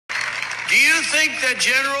Do you think that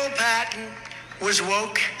General Patton was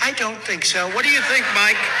woke? I don't think so. What do you think,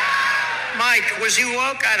 Mike? Mike, was he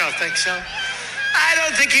woke? I don't think so. I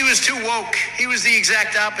don't think he was too woke. He was the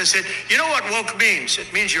exact opposite. You know what woke means?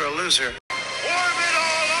 It means you're a loser. Warm it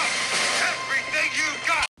all up. Everything you've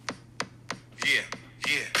got. Yeah.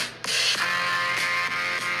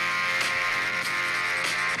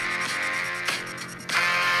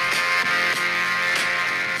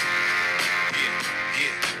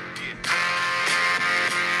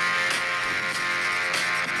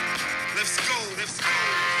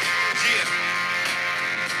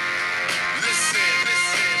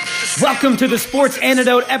 Welcome to the Sports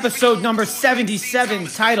Antidote, episode number 77,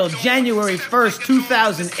 titled January 1st,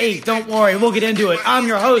 2008. Don't worry, we'll get into it. I'm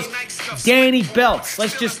your host, Danny Belts.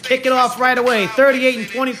 Let's just kick it off right away. 38 and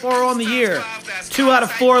 24 on the year. 2 out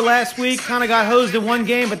of 4 last week. Kind of got hosed in one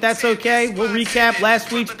game, but that's okay. We'll recap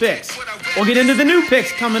last week's picks. We'll get into the new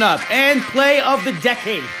picks coming up. And play of the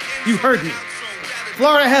decade. You heard me.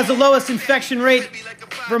 Florida has the lowest infection rate.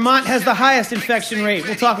 Vermont has the highest infection rate.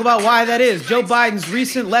 We'll talk about why that is. Joe Biden's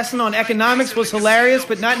recent lesson on economics was hilarious,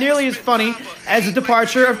 but not nearly as funny as the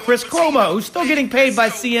departure of Chris Cuomo, who's still getting paid by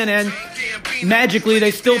CNN. Magically,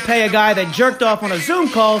 they still pay a guy that jerked off on a Zoom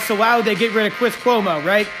call, so why would they get rid of Chris Cuomo,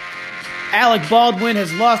 right? Alec Baldwin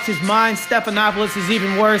has lost his mind. Stephanopoulos is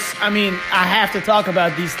even worse. I mean, I have to talk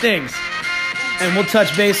about these things. And we'll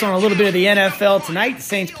touch base on a little bit of the NFL tonight. The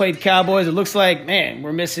Saints played Cowboys. It looks like, man,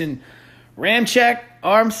 we're missing Ramczyk,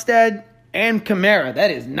 Armstead, and Kamara. That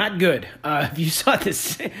is not good. If you saw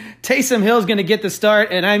this, Taysom Hill's going to get the start.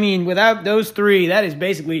 And I mean, without those three, that is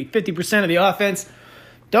basically 50% of the offense.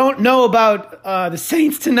 Don't know about the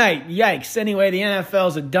Saints tonight. Yikes. Anyway, the NFL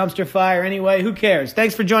is a dumpster fire anyway. Who cares?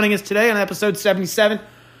 Thanks for joining us today on episode 77,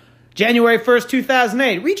 January 1st,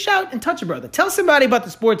 2008. Reach out and touch a brother. Tell somebody about the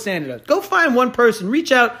Sports Antidote. Go find one person.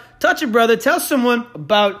 Reach out, touch a brother. Tell someone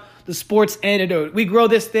about the Sports Antidote. We grow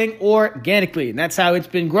this thing organically, and that's how it's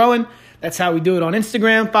been growing. That's how we do it on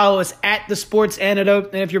Instagram. Follow us at the Sports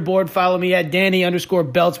Antidote, and if you're bored, follow me at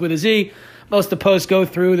Danny_Belts with a Z. Most of the posts go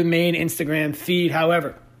through the main Instagram feed,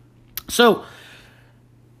 however. So, a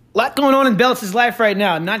lot going on in Belts' life right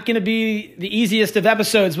now. Not going to be the easiest of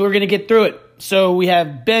episodes, but we're going to get through it. So, we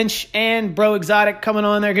have Bench and Bro Exotic coming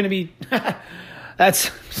on. They're going to be,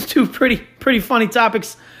 that's two pretty funny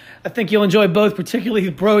topics. I think you'll enjoy both, particularly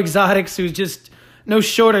Bro Exotics, who's just no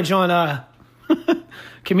shortage on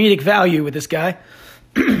comedic value with this guy.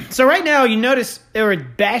 So right now, you notice they were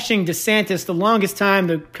bashing DeSantis the longest time,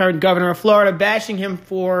 the current governor of Florida, bashing him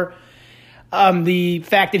for the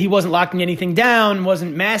fact that he wasn't locking anything down,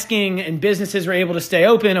 wasn't masking, and businesses were able to stay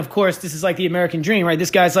open. Of course, this is like the American dream, right?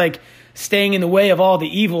 This guy's like staying in the way of all the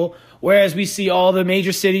evil. Whereas we see all the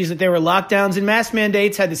major cities that there were lockdowns and mask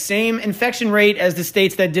mandates had the same infection rate as the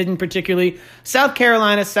states that didn't, particularly South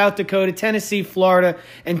Carolina, South Dakota, Tennessee, Florida,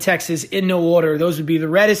 and Texas in no order. Those would be the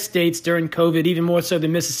reddest states during COVID, even more so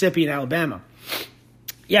than Mississippi and Alabama.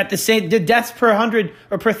 Yet the deaths per 100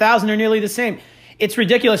 or per 1,000 are nearly the same. It's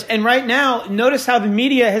ridiculous. And right now, notice how the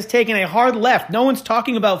media has taken a hard left. No one's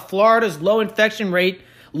talking about Florida's lowest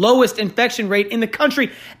infection rate in the country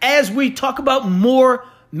as we talk about more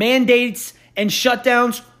mandates and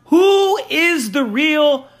shutdowns. Who is the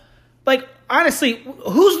real, honestly,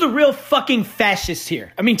 who's the real fucking fascist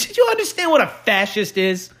here? I mean, did you understand what a fascist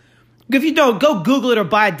is? If you don't, go Google it or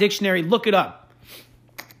buy a dictionary, look it up.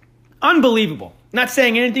 Unbelievable. Not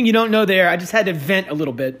saying anything you don't know there. I just had to vent a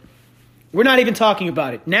little bit. We're not even talking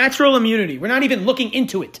about it. Natural immunity. We're not even looking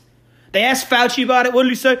into it. They asked Fauci about it. What did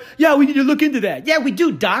he say? Yeah, we need to look into that. Yeah, we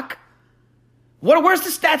do, Doc. Where's the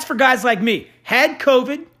stats for guys like me? Had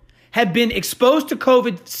COVID, have been exposed to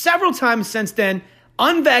COVID several times since then,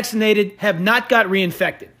 unvaccinated, have not got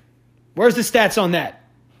reinfected. Where's the stats on that?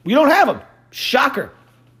 We don't have them. Shocker.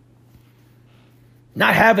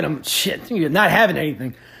 Not having them. Shit, you're not having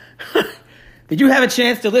anything. Did you have a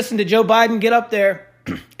chance to listen to Joe Biden get up there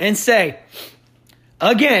and say,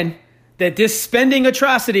 again, that this spending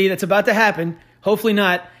atrocity that's about to happen, hopefully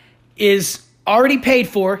not, is already paid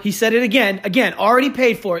for? He said it again, already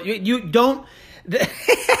paid for. You don't,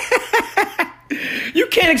 you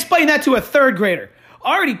can't explain that to a third grader.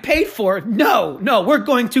 Already paid for? No, we're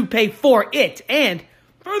going to pay for it. And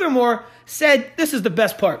furthermore, said, this is the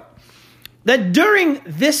best part, that during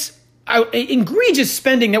this egregious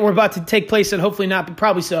spending that we're about to take place, and hopefully not, but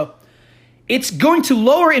probably so, it's going to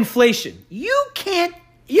lower inflation. Can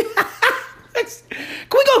we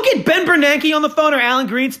go get Ben Bernanke on the phone or Alan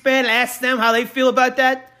Greenspan and ask them how they feel about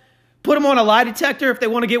that? Put them on a lie detector if they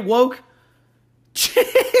want to get woke?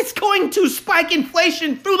 It's going to spike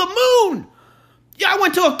inflation through the moon. Yeah, I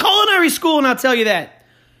went to a culinary school and I'll tell you that.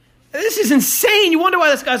 This is insane. You wonder why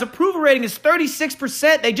this guy's approval rating is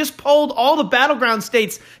 36%. They just polled all the battleground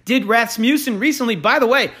states, did Rasmussen recently. By the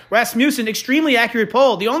way, Rasmussen, extremely accurate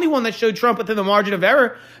poll. The only one that showed Trump within the margin of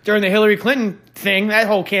error during the Hillary Clinton thing, that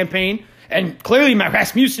whole campaign. And clearly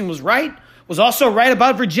Rasmussen was right. Was also right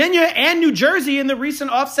about Virginia and New Jersey in the recent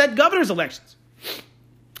offset governor's elections.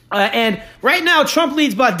 And right now, Trump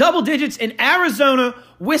leads by double digits in Arizona,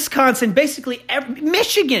 Wisconsin, basically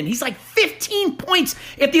Michigan. He's like 15 points.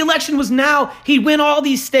 If the election was now, he'd win all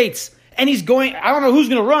these states. And he's going, I don't know who's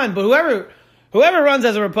going to run, but whoever runs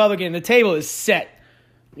as a Republican, the table is set.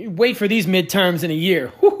 You wait for these midterms in a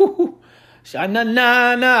year.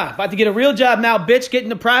 Nah. About to get a real job now, bitch. Get in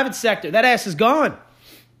the private sector. That ass is gone.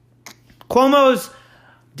 Cuomo's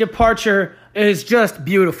departure is just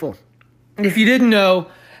beautiful. And if you didn't know,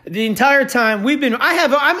 the entire time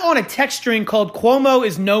I'm on a text string called Cuomo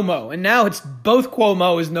is no mo, and now it's both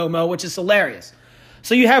Cuomo is no mo, which is hilarious.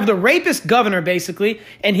 So you have the rapist governor basically,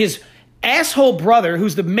 and his asshole brother,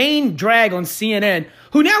 who's the main drag on CNN,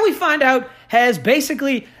 who now we find out has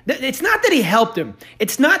basically, it's not that he helped him.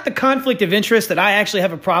 It's not the conflict of interest that I actually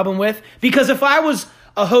have a problem with, because if I was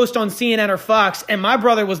a host on CNN or Fox and my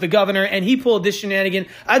brother was the governor and he pulled this shenanigan,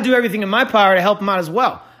 I'd do everything in my power to help him out as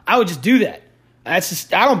well. I would just do that. I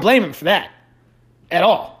don't blame him for that at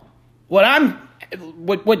all.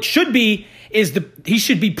 What should be is he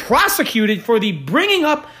should be prosecuted for the bringing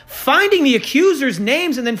up, finding the accusers'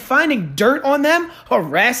 names and then finding dirt on them,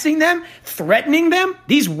 harassing them, threatening them.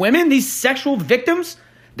 These women, these sexual victims.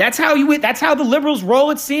 That's how the liberals roll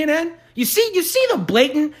at CNN. You see the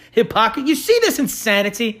blatant hypocrisy. You see this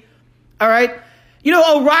insanity. All right. You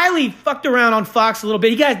know, O'Reilly fucked around on Fox a little bit.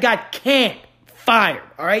 He got canned. Fired,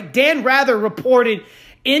 all right? Dan Rather reported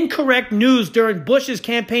incorrect news during Bush's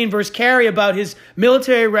campaign versus Kerry about his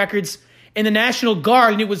military records in the National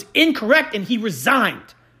Guard, and it was incorrect, and he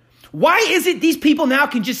resigned. Why is it these people now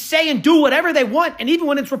can just say and do whatever they want, and even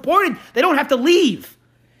when it's reported, they don't have to leave?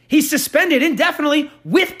 He's suspended indefinitely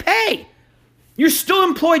with pay. You're still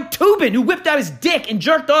employed Tubin, who whipped out his dick and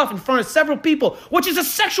jerked off in front of several people, which is a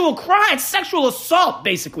sexual crime. It's sexual assault,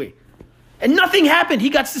 basically. And nothing happened. He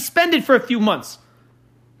got suspended for a few months.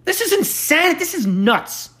 This is insanity. This is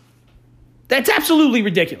nuts. That's absolutely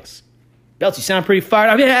ridiculous. Belts, you sound pretty fired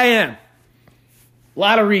up. Yeah, I am. A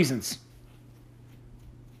lot of reasons.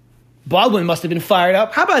 Baldwin must have been fired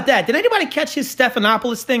up. How about that? Did anybody catch his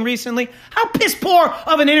Stephanopoulos thing recently? How piss poor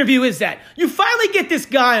of an interview is that? You finally get this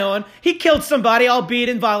guy on. He killed somebody, albeit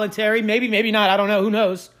involuntary. Maybe not. I don't know. Who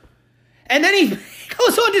knows? And then he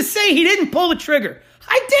goes on to say he didn't pull the trigger.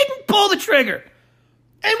 I didn't pull the trigger.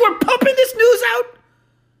 And we're pumping this news out?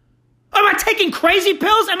 Am I taking crazy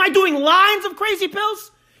pills? Am I doing lines of crazy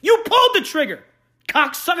pills? You pulled the trigger.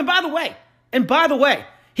 Cocksucker. By the way,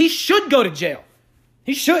 he should go to jail.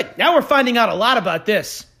 He should. Now we're finding out a lot about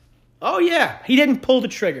this. Oh, yeah. He didn't pull the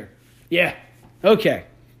trigger. Yeah. Okay.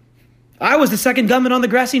 I was the second gunman on the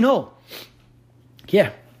grassy knoll.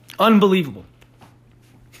 Yeah. Unbelievable.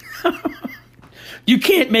 You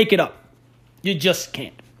can't make it up. You just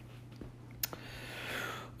can't.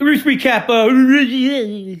 Let's recap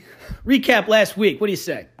last week. What do you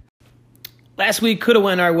say? Last week could have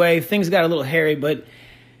went our way. Things got a little hairy, but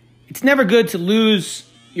it's never good to lose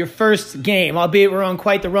your first game, albeit we're on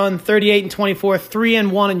quite the run. 38-24,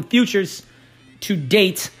 3-1 in futures to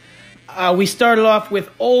date. We started off with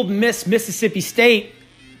Ole Miss, Mississippi State,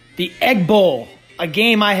 the Egg Bowl, a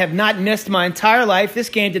game I have not missed my entire life. This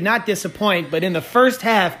game did not disappoint, but in the first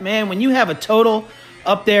half, man, when you have a total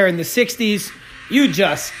up there in the 60s, you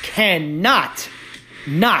just cannot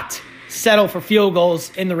not settle for field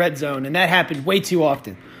goals in the red zone, and that happened way too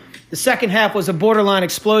often. The second half was a borderline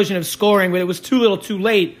explosion of scoring, but it was too little too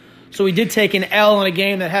late, so we did take an L in a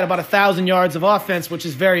game that had about 1,000 yards of offense, which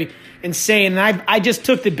is very insane, and I just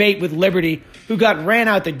took the bait with Liberty, who got ran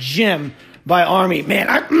out the gym by Army. Man,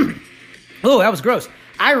 oh, that was gross.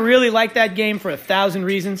 I really like that game for 1,000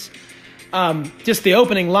 reasons. Just the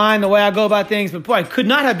opening line, the way I go about things. But boy, I could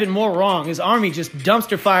not have been more wrong. His Army just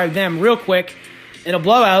dumpster fired them real quick in a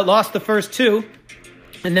blowout, lost the first two.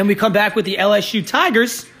 And then we come back with the LSU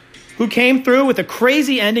Tigers, who came through with a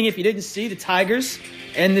crazy ending. If you didn't see, the Tigers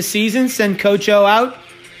end the season, send Coach O out.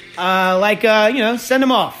 Send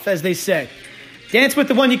him off, as they say. Dance with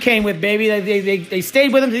the one you came with, baby. They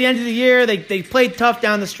stayed with him to the end of the year. They played tough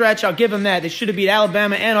down the stretch. I'll give them that. They should have beat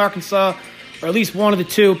Alabama and Arkansas, or at least one of the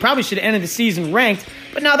two. Probably should have ended the season ranked.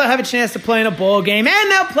 But now they'll have a chance to play in a bowl game,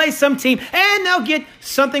 and they'll play some team, and they'll get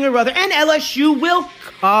something or other. And LSU will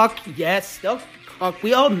cock. Yes, they'll cock.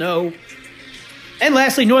 We all know. And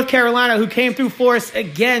lastly, North Carolina, who came through for us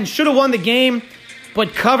again, should have won the game,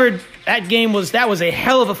 but covered That was a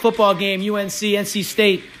hell of a football game, UNC, NC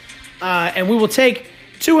State. And we will take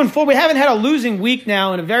 2-4. We haven't had a losing week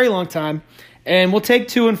now in a very long time. And we'll take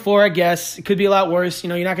 2-4, I guess. It could be a lot worse.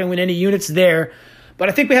 You're not going to win any units there. But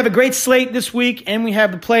I think we have a great slate this week, and we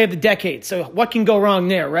have the play of the decade. So what can go wrong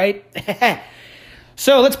there, right?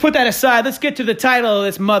 So let's put that aside. Let's get to the title of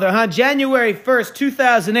this mother, huh? January 1st,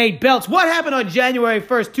 2008, Belts. What happened on January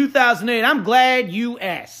 1st, 2008? I'm glad you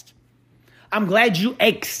asked. I'm glad you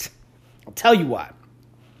asked. I'll tell you why.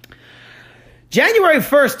 January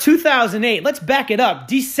 1st, 2008. Let's back it up.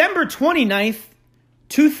 December 29th,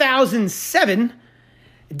 2007.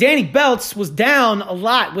 Danny Belts was down a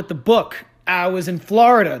lot with the book. I was in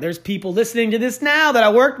Florida. There's people listening to this now that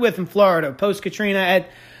I worked with in Florida, post-Katrina at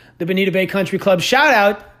the Bonita Bay Country Club. Shout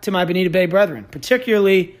out to my Bonita Bay brethren,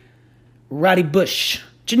 particularly Roddy Bush.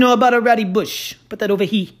 What you know about a Roddy Bush? Put that over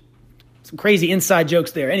here. Some crazy inside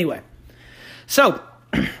jokes there. Anyway, so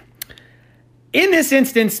in this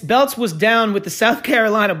instance, Belts was down with the South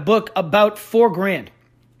Carolina book about $4,000.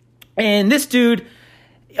 And this dude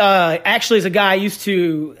actually is a guy I used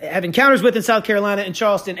to have encounters with in South Carolina and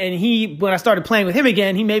Charleston. And when I started playing with him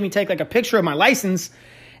again, he made me take like a picture of my license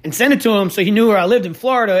and send it to him so he knew where I lived in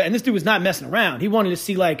Florida. And this dude was not messing around. He wanted to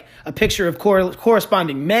see like a picture of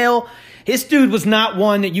corresponding mail. This dude was not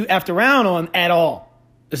one that you effed around on at all.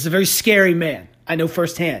 This is a very scary man. I know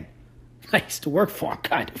firsthand. I used to work for him,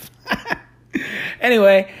 kind of.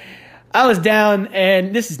 Anyway, I was down,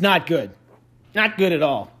 and this is not good. Not good at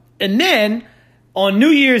all. And then on New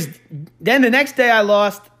Year's, then the next day I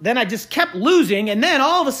lost. Then I just kept losing. And then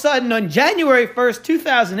all of a sudden on January 1st,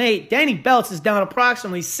 2008, Danny Belts is down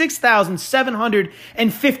approximately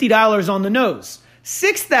 $6,750 on the nose.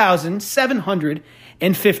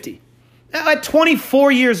 $6,750. Now, at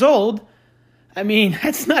 24 years old, I mean,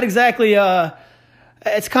 that's not exactly,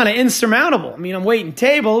 it's kind of insurmountable. I mean, I'm waiting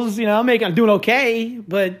tables, I'm doing okay,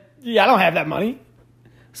 but yeah, I don't have that money.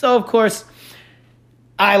 So, of course,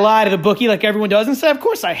 I lie to the bookie like everyone does and say, of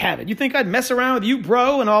course I have it. You think I'd mess around with you,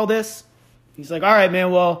 bro, and all this? He's like, all right,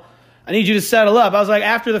 man, well, I need you to settle up. I was like,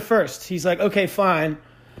 after the first. He's like, okay, fine.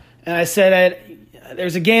 And I said,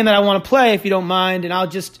 there's a game that I want to play if you don't mind, and I'm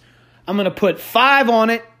going to put 5 on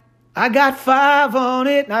it. I got 5 on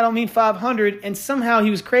it, and I don't mean 500, and somehow he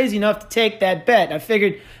was crazy enough to take that bet. I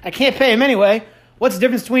figured I can't pay him anyway. What's the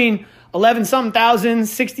difference between 11-something thousand,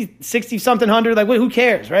 60-something hundred? Like, who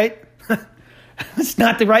cares, right? It's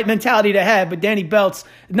not the right mentality to have, but Danny Belts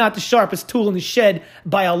is not the sharpest tool in the shed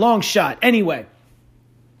by a long shot. Anyway,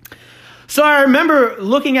 so I remember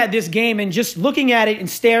looking at this game and just looking at it and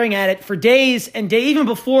staring at it for days and days. Even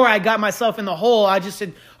before I got myself in the hole, I just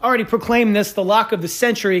had already proclaimed this the lock of the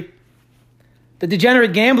century. The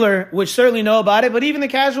degenerate gambler would certainly know about it, but even the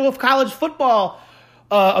casual college football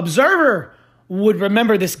observer would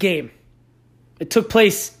remember this game. It took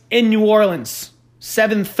place in New Orleans,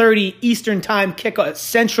 7:30 Eastern Time kickoff,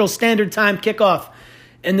 Central Standard Time kickoff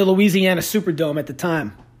in the Louisiana Superdome at the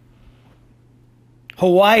time.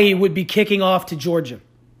 Hawaii would be kicking off to Georgia.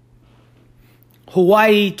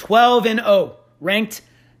 Hawaii 12-0, ranked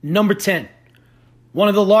number 10. One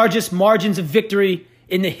of the largest margins of victory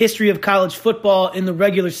in the history of college football in the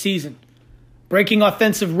regular season. Breaking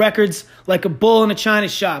offensive records like a bull in a china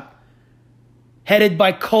shop. Headed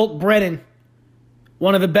by Colt Brennan,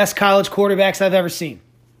 one of the best college quarterbacks I've ever seen.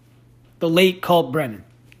 The late Colt Brennan.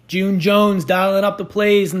 June Jones dialing up the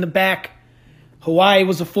plays in the back. Hawaii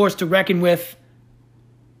was a force to reckon with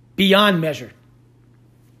beyond measure.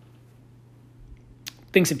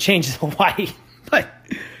 Things have changed in Hawaii, but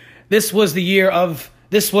this was their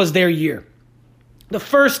year. The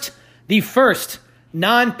first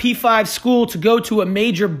non-P5 school to go to a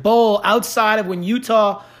major bowl outside of when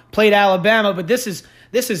Utah played Alabama, but this is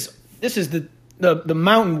the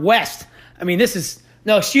Mountain West. I mean, the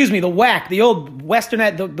WAC, the old Western,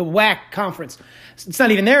 the WAC conference. It's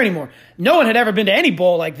not even there anymore. No one had ever been to any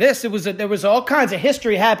bowl like this. There was all kinds of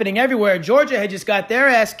history happening everywhere. Georgia had just got their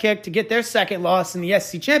ass kicked to get their second loss in the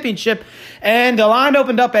SEC championship, and the line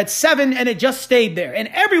opened up at 7, and it just stayed there. And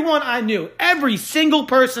everyone I knew, every single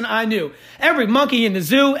person I knew, every monkey in the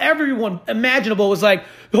zoo, everyone imaginable was like,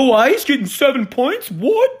 Hawaii's getting 7 points?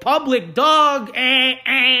 What? Public dog,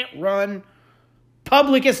 run.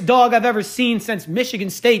 Publicest dog I've ever seen since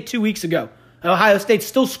Michigan State 2 weeks ago. And Ohio State's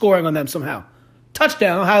still scoring on them somehow.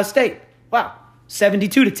 Touchdown, Ohio State. Wow,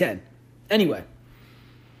 72-10. Anyway.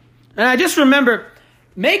 And I just remember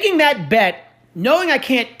making that bet, knowing I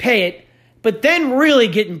can't pay it, but then really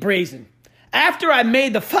getting brazen. After I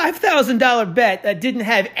made the $5,000 bet that didn't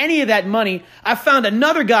have any of that money, I found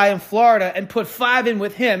another guy in Florida and put 5 in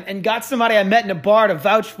with him and got somebody I met in a bar to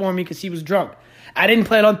vouch for me because he was drunk. I didn't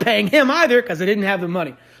plan on paying him either because I didn't have the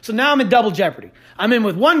money. So now I'm in double jeopardy. I'm in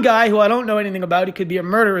with one guy who I don't know anything about. He could be a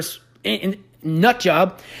murderous nut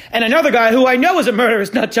job. And another guy who I know is a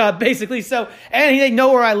murderous nut job, basically. And they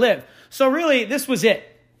know where I live. So really, this was it.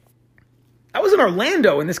 I was in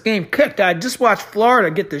Orlando when this game kicked. I just watched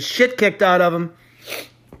Florida get the shit kicked out of them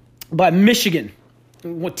by Michigan.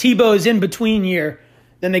 Tebow's in-between year.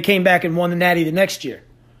 Then they came back and won the Natty the next year.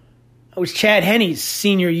 It was Chad Henne's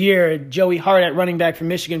senior year. Joey Hart at running back for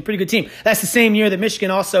Michigan. Pretty good team. That's the same year that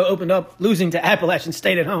Michigan also opened up losing to Appalachian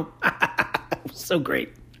State at home. So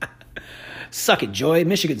great. Suck it, Joy.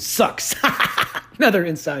 Michigan sucks. Another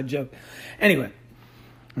inside joke. Anyway.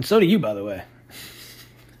 And so do you, by the way.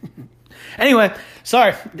 Anyway,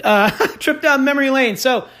 sorry. Trip down memory lane.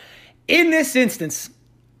 So, in this instance,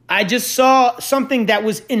 I just saw something that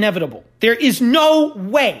was inevitable. There is no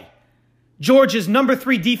way Georgia's number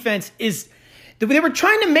 3 defense is... They were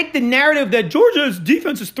trying to make the narrative that Georgia's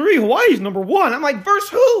defense is 3, Hawaii's number 1. I'm like, versus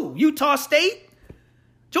who? Utah State?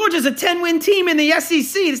 Georgia's a 10-win team in the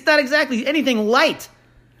SEC. It's not exactly anything light.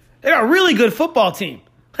 They're a really good football team.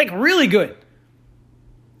 Like, really good.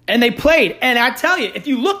 And they played. And I tell you, if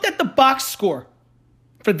you looked at the box score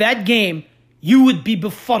for that game, you would be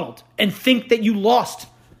befuddled and think that you lost.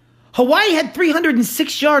 Hawaii had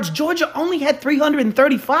 306 yards. Georgia only had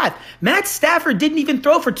 335. Matt Stafford didn't even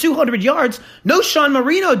throw for 200 yards. No, Sean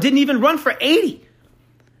Marino didn't even run for 80.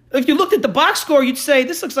 If you looked at the box score, you'd say,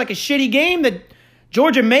 this looks like a shitty game that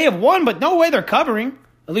Georgia may have won, but no way they're covering.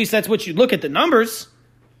 At least that's what you look at the numbers.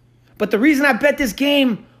 But the reason I bet this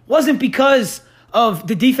game wasn't because of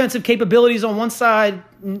the defensive capabilities on one side,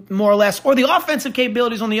 more or less, or the offensive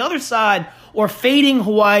capabilities on the other side, or fading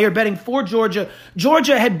Hawaii or betting for Georgia.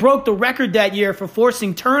 Georgia had broke the record that year for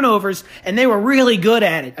forcing turnovers, and they were really good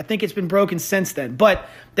at it. I think it's been broken since then. But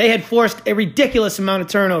they had forced a ridiculous amount of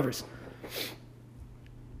turnovers.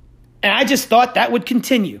 And I just thought that would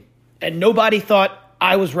continue. And nobody thought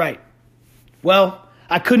I was right. Well,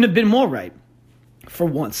 I couldn't have been more right. For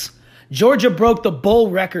once. Georgia broke the bowl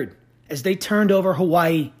record as they turned over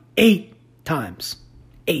Hawaii 8 times.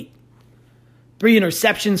 8. 3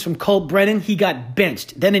 interceptions from Colt Brennan. He got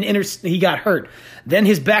benched. Then he got hurt. Then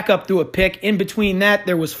his backup threw a pick. In between that,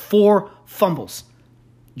 there was 4 fumbles.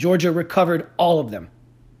 Georgia recovered all of them.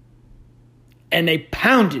 And they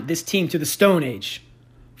pounded this team to the Stone Age.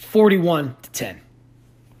 41-10.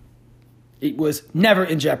 It was never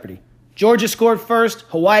in jeopardy. Georgia scored first.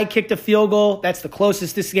 Hawaii kicked a field goal. That's the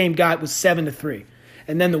closest this game got, was 7-3.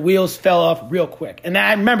 And then the wheels fell off real quick. And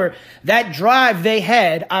I remember that drive they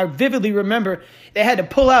had, I vividly remember they had to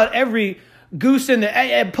pull out every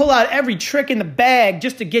pull out every trick in the bag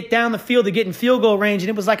just to get down the field to get in field goal range. And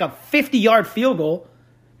it was like a 50-yard field goal.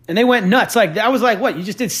 And they went nuts. Like, I was like, what? You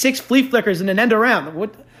just did 6 flea flickers and an end around.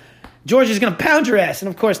 What? Georgia's going to pound your ass. And,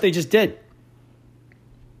 of course, they just did.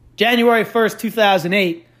 January 1st,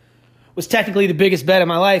 2008 was technically the biggest bet of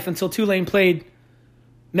my life until Tulane played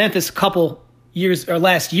Memphis a couple years, or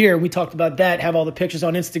last year. We talked about that, have all the pictures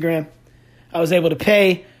on Instagram. I was able to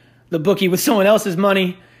pay the bookie with someone else's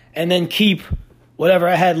money and then keep whatever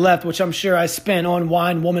I had left, which I'm sure I spent on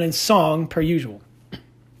wine, woman, and song per usual.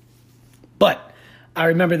 But I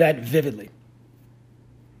remember that vividly.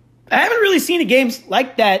 I haven't really seen a game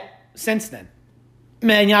like that since then.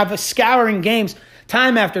 Man, I've been scouring games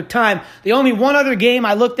time after time. The only one other game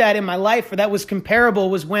I looked at in my life that was comparable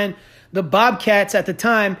was when the Bobcats at the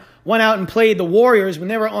time went out and played the Warriors when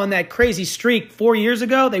they were on that crazy streak 4 years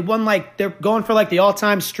ago. They won they're going for the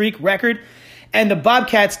all-time streak record. And the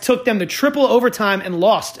Bobcats took them to triple overtime and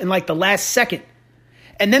lost in the last second.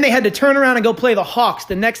 And then they had to turn around and go play the Hawks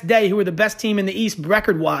the next day, who were the best team in the East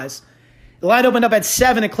record-wise. The line opened up at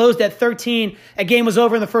 7. It closed at 13. That game was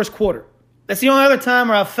over in the first quarter. That's the only other time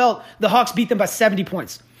where I felt the Hawks beat them by 70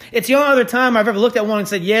 points. It's the only other time I've ever looked at one and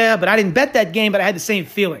said, yeah, but I didn't bet that game, but I had the same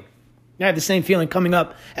feeling. I had the same feeling coming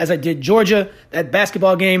up as I did Georgia, that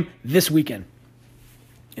basketball game this weekend.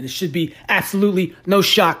 And it should be absolutely no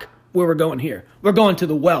shock where we're going here. We're going to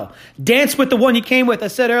the well. Dance with the one you came with. I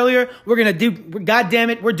said earlier, we're going to do, God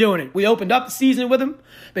damn it, we're doing it. We opened up the season with him.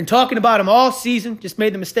 Been talking about him all season. Just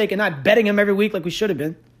made the mistake of not betting him every week like we should have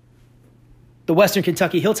been. The Western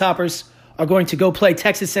Kentucky Hilltoppers are going to go play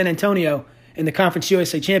Texas San Antonio in the Conference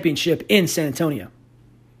USA Championship in San Antonio.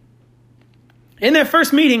 In their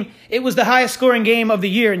first meeting, it was the highest scoring game of the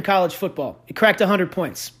year in college football. It cracked 100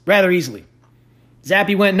 points rather easily.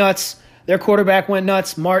 Zappy went nuts. Their quarterback went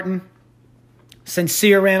nuts. Martin.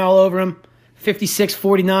 Sincere ran all over him.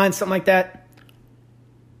 56-49, something like that.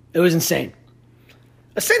 It was insane.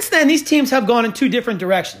 Since then, these teams have gone in 2 different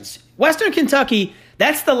directions. Western Kentucky,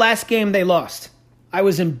 that's the last game they lost. I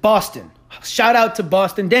was in Boston, Shout out to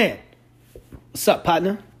Boston Dan. What's up,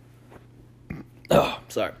 partner? Oh,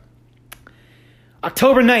 sorry.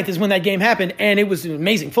 October 9th is when that game happened, and it was an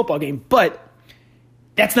amazing football game, but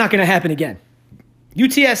that's not going to happen again.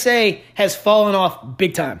 UTSA has fallen off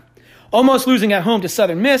big time. Almost losing at home to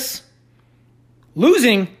Southern Miss,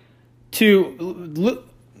 losing to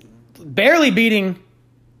barely beating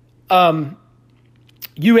UAB,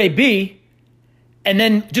 and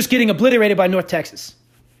then just getting obliterated by North Texas.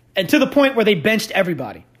 And to the point where they benched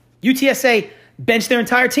everybody. UTSA benched their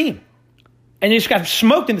entire team. And they just got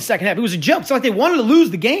smoked in the second half. It was a joke. It's like they wanted to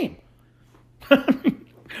lose the game.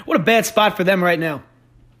 What a bad spot for them right now.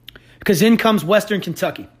 Because in comes Western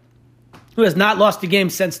Kentucky, who has not lost a game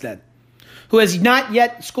since then. Who has not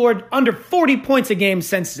yet scored under 40 points a game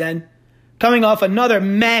since then. Coming off another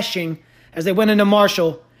mashing as they went into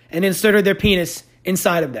Marshall and inserted their penis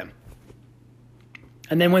inside of them.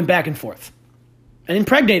 And then went back and forth. And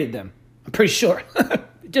impregnated them, I'm pretty sure.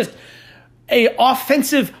 Just a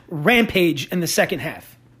offensive rampage in the second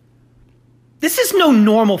half. This is no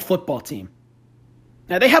normal football team.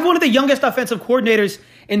 Now, they have one of the youngest offensive coordinators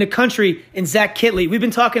in the country in Zach Kitley. We've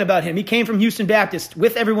been talking about him. He came from Houston Baptist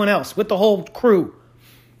with everyone else, with the whole crew.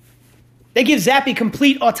 They give Zappy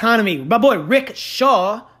complete autonomy. My boy Rick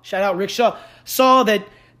Shaw, shout out Rick Shaw, saw that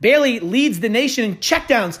Bailey leads the nation in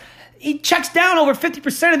checkdowns. He checks down over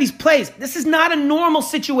 50% of these plays. This is not a normal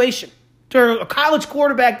situation. For a college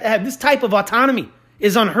quarterback to have this type of autonomy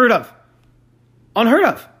is unheard of. Unheard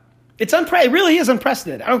of. It really is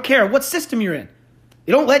unprecedented. I don't care what system you're in.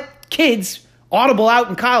 You don't let kids audible out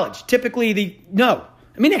in college. Typically, no.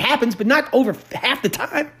 I mean, it happens, but not over half the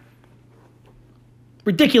time.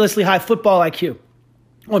 Ridiculously high football IQ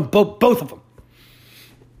on both of them.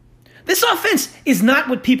 This offense is not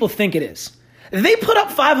what people think it is. They put up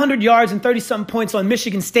 500 yards and 30-something points on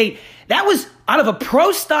Michigan State. That was out of a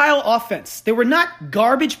pro-style offense. They were not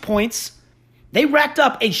garbage points. They racked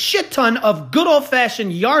up a shit ton of good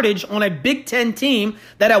old-fashioned yardage on a Big Ten team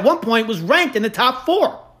that at one point was ranked in the top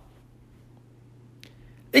 4.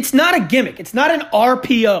 It's not a gimmick. It's not an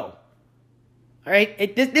RPO. All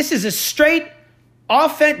right? This is a straight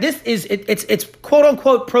offense. It's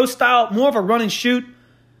quote-unquote pro-style, more of a run and shoot.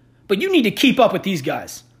 But you need to keep up with these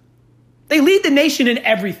guys. They lead the nation in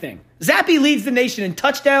everything. Zappy leads the nation in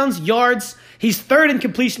touchdowns, yards. He's third in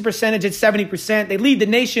completion percentage at 70%. They lead the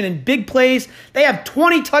nation in big plays. They have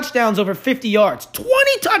 20 touchdowns over 50 yards.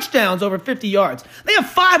 20 touchdowns over 50 yards. They have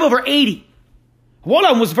 5 over 80. One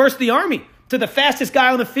of them was versus the Army to the fastest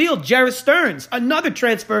guy on the field, Jarrett Stearns, another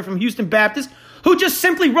transfer from Houston Baptist, who just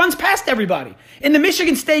simply runs past everybody. In the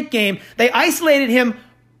Michigan State game, they isolated him.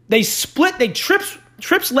 They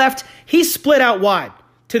trips left. He split out wide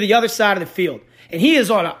to the other side of the field. And he is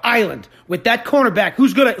on an island with that cornerback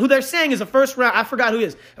who they're saying is a first round, I forgot who he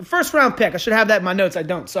is, a first round pick. I should have that in my notes. I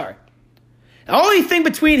don't, sorry. The only thing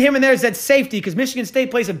between him and there is that safety because Michigan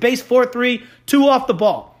State plays a base 4-3, 2 off the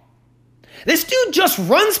ball. This dude just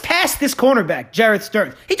runs past this cornerback, Jarrett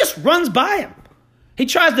Stearns. He just runs by him. They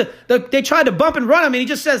tried to bump and run him, and he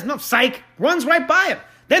just says, no, psych, runs right by him.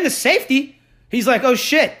 Then the safety, he's like, oh,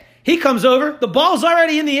 shit. He comes over. The ball's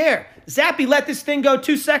already in the air. Zappy let this thing go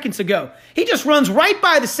 2 seconds ago. He just runs right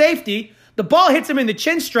by the safety. The ball hits him in the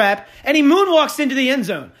chin strap, and he moonwalks into the end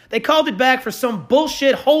zone. They called it back for some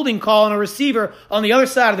bullshit holding call on a receiver on the other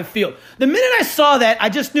side of the field. The minute I saw that, I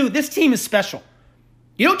just knew this team is special.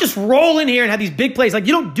 You don't just roll in here and have these big plays. Like,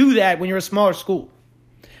 you don't do that when you're a smaller school.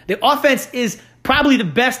 The offense is probably the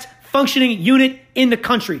best functioning unit in the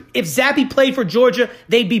country. If Zappy played for Georgia,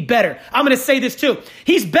 they'd be better. I'm going to say this too.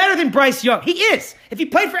 He's better than Bryce Young. He is. If he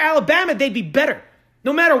played for Alabama, they'd be better.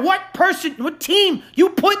 No matter what team you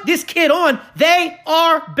put this kid on, they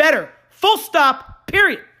are better. Full stop,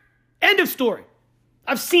 period. End of story.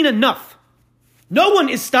 I've seen enough. No one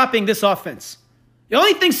is stopping this offense. The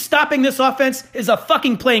only thing stopping this offense is a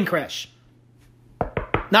fucking plane crash.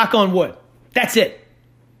 Knock on wood. That's it.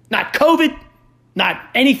 Not COVID, not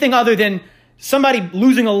anything other than somebody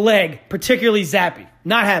losing a leg, particularly Zappy.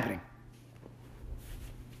 Not happening.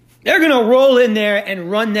 They're going to roll in there and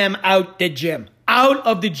run them out the gym. Out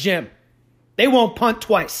of the gym. They won't punt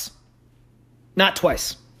twice. Not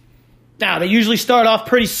twice. Now, they usually start off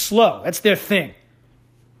pretty slow. That's their thing.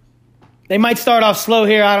 They might start off slow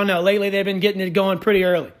here. I don't know. Lately, they've been getting it going pretty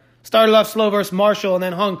early. Started off slow versus Marshall and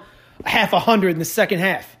then hung half 100 in the second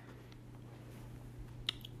half.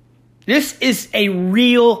 This is a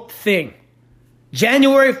real thing.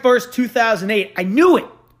 January 1st, 2008. I knew it.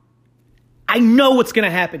 I know what's going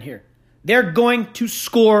to happen here. They're going to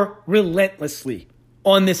score relentlessly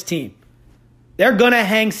on this team. They're going to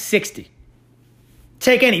hang 60.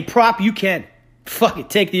 Take any prop you can. Fuck it.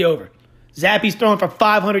 Take the over. Zappy's throwing for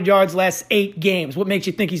 500 yards last 8 games. What makes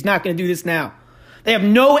you think he's not going to do this now? They have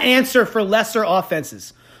no answer for lesser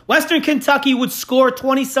offenses. Western Kentucky would score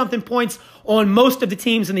 20-something points on most of the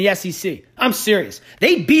teams in the SEC. I'm serious.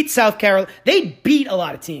 They beat South Carolina. They beat a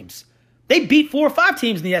lot of teams. They beat 4 or 5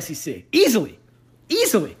 teams in the SEC. Easily.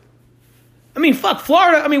 I mean, fuck,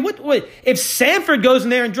 Florida. I mean, what if Sanford goes in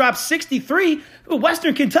there and drops 63,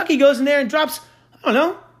 Western Kentucky goes in there and drops, I don't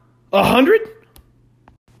know, 100?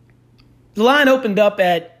 The line opened up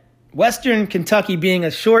at Western Kentucky being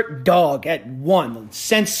a short dog at 1.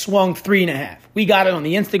 Since swung 3.5. We got it on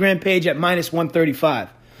the Instagram page at -135.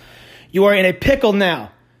 You are in a pickle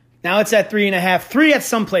now. Now it's at 3.5. 3 at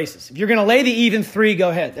some places. If you're going to lay the even 3, go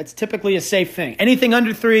ahead. That's typically a safe thing. Anything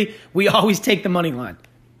under 3, we always take the money line.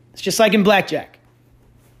 It's just like in blackjack.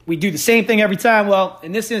 We do the same thing every time. Well,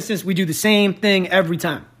 in this instance, we do the same thing every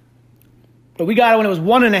time. But we got it when it was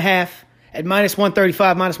 1.5 at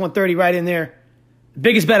 -135, -130 right in there.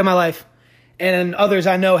 Biggest bet of my life. And others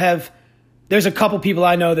I know there's a couple people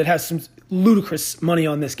I know that have some ludicrous money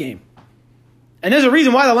on this game. And there's a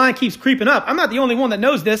reason why the line keeps creeping up. I'm not the only one that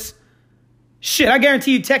knows this. Shit, I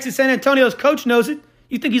guarantee you Texas San Antonio's coach knows it.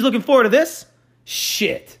 You think he's looking forward to this?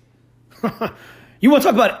 Shit. You want to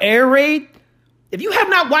talk about air raid? If you have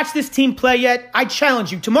not watched this team play yet, I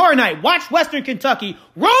challenge you. Tomorrow night, watch Western Kentucky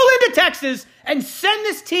roll into Texas and send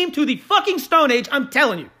this team to the fucking Stone Age. I'm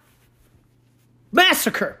telling you.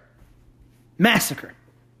 Massacre.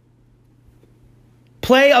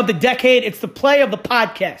 Play of the decade. It's the play of the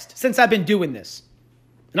podcast since I've been doing this.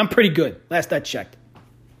 And I'm pretty good, last I checked.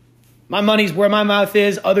 My money's where my mouth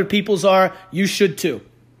is. Other people's are. You should too.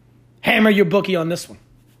 Hammer your bookie on this one.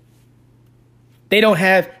 They don't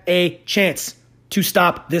have a chance to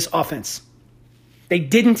stop this offense. They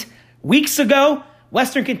didn't weeks ago.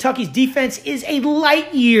 Western Kentucky's defense is a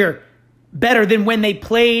light year better than when they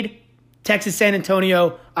played Texas San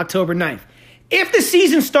Antonio October 9th. If the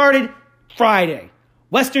season started Friday,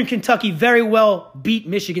 Western Kentucky very well beat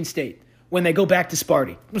Michigan State when they go back to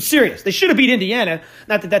Sparty. I'm serious. They should have beat Indiana.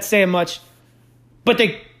 Not that that's saying much. But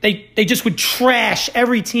they just would trash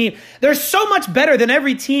every team. They're so much better than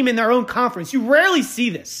every team in their own conference. You rarely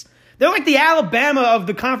see this. They're like the Alabama of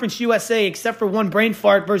the Conference USA, except for one brain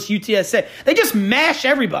fart versus UTSA. They just mash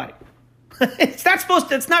everybody.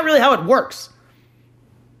 It's not really how it works.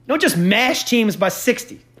 You don't just mash teams by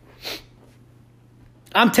 60.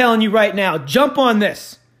 I'm telling you right now, jump on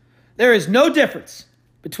this. There is no difference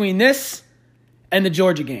between this and the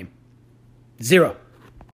Georgia game. 0.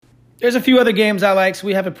 There's a few other games I like, so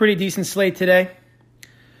we have a pretty decent slate today.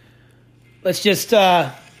 Let's just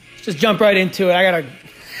jump right into it. I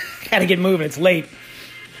gotta get moving. It's late.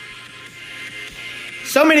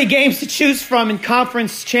 So many games to choose from in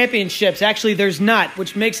conference championships. Actually, there's not,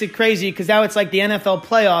 which makes it crazy because now it's like the NFL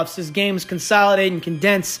playoffs. As games consolidate and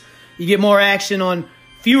condense, you get more action on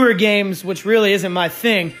fewer games, which really isn't my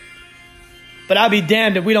thing. But I'll be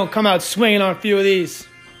damned if we don't come out swinging on a few of these.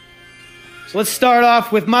 So let's start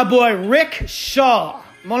off with my boy Rick Shaw,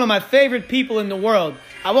 one of my favorite people in the world.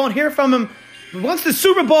 I won't hear from him once the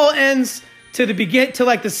Super Bowl ends to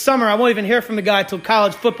like the summer. I won't even hear from the guy till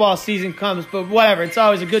college football season comes, but whatever. It's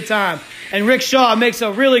always a good time. And Rick Shaw makes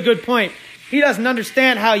a really good point. He doesn't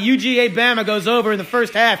understand how UGA Bama goes over in the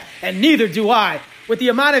first half, and neither do I. With the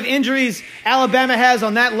amount of injuries Alabama has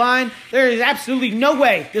on that line, there is absolutely no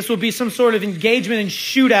way this will be some sort of engagement and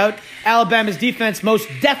shootout. Alabama's defense most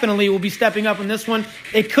definitely will be stepping up in this one.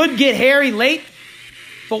 It could get hairy late,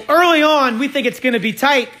 but early on, we think it's going to be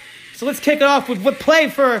tight. So let's kick it off with what play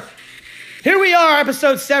for... Here we are,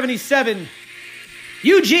 episode 77.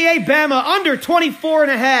 UGA Bama under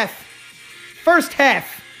 24.5. First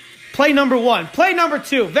half. Play number 1. Play number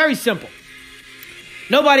 2. Very simple.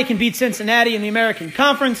 Nobody can beat Cincinnati in the American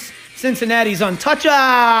Conference. Cincinnati's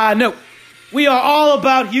untouchable. No. We are all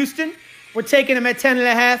about Houston. We're taking them at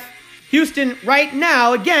 10.5. Houston right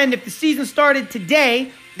now, again, if the season started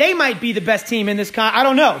today, they might be the best team in this I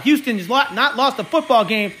don't know. Houston has not lost a football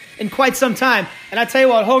game in quite some time. And I tell you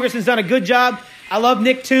what, Hogerson's done a good job. I love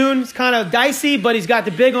Nick Toon. It's kind of dicey, but he's got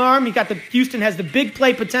the big arm. Houston has the big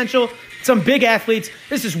play potential. Some big athletes.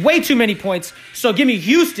 This is way too many points. So give me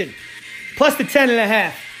Houston plus the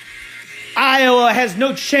 10.5. Iowa has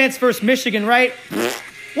no chance versus Michigan, right?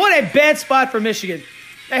 What a bad spot for Michigan.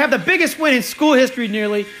 They have the biggest win in school history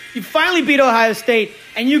nearly. You finally beat Ohio State,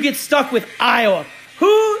 and you get stuck with Iowa.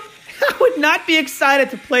 Who would not be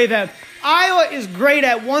excited to play them? Iowa is great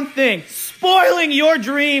at one thing, spoiling your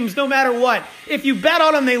dreams no matter what. If you bet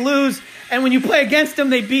on them, they lose, and when you play against them,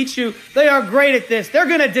 they beat you. They are great at this. They're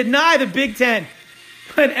going to deny the Big Ten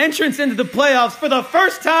an entrance into the playoffs for the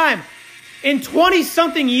first time In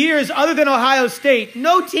 20-something years, other than Ohio State,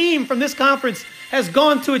 no team from this conference has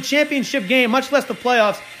gone to a championship game, much less the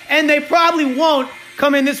playoffs, and they probably won't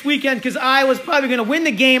come in this weekend because Iowa's probably going to win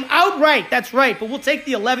the game outright. That's right, but we'll take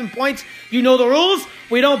the 11 points. You know the rules.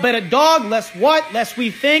 We don't bet a dog, less we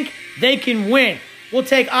think they can win. We'll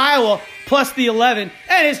take Iowa plus the 11,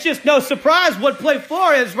 and it's just no surprise what play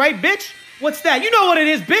 4 is, right, bitch? What's that? You know what it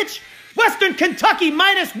is, bitch. Western Kentucky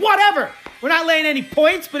minus whatever. We're not laying any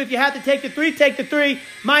points, but if you have to take the 3, take the 3.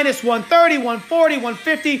 Minus 130, 140,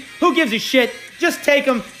 150. Who gives a shit? Just take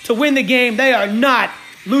them to win the game. They are not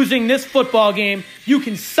losing this football game. You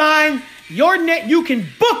can sign your net. You can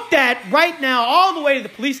book that right now all the way to the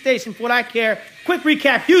police station for what I care. Quick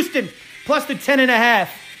recap. Houston plus the 10.5.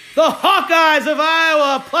 The Hawkeyes of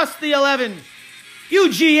Iowa plus the 11.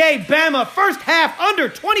 UGA Bama first half under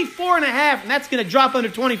 24.5, and that's going to drop under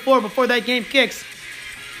 24 before that game kicks.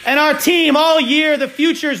 And our team all year, the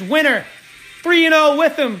future's winner. 3-0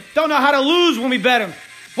 with them. Don't know how to lose when we bet them.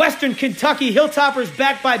 Western Kentucky Hilltoppers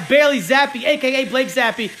backed by Bailey Zappi, a.k.a. Blake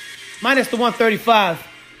Zappi, minus the 135.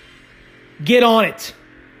 Get on it.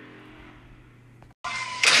 All right,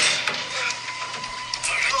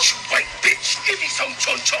 you white bitch. Give me some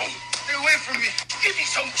chon-chon. Stay away from me. Give me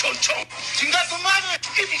some chon-chon.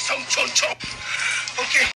 Give me some chon-chon.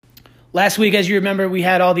 Okay. Last week, as you remember, we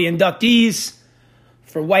had all the inductees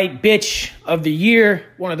for White Bitch of the Year.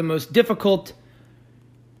 One of the most difficult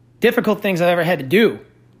things I've ever had to do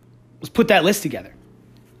was put that list together.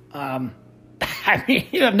 I mean,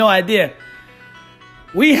 you have no idea.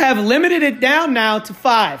 We have limited it down now to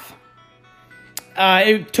 5.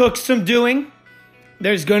 It took some doing.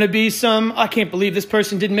 There's going to be some, I can't believe this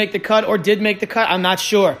person didn't make the cut or did make the cut. I'm not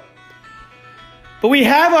sure. But we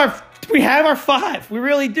have our 5. We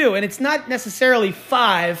really do. And it's not necessarily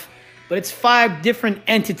 5, but it's 5 different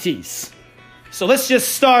entities. So let's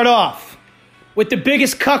just start off with the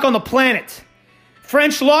biggest cuck on the planet.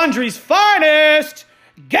 French Laundry's finest,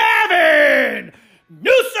 Gavin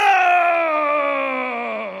Newsom!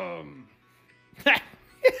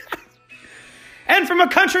 And from a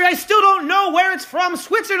country I still don't know where it's from,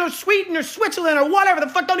 Switzerland or Sweden or Switzerland or whatever the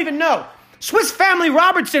fuck, don't even know. Swiss Family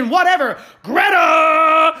Robertson, whatever.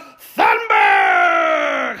 Greta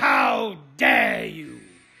Thunberg! How dare you?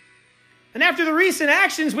 And after the recent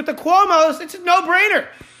actions with the Cuomos, it's a no-brainer.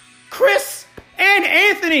 Chris and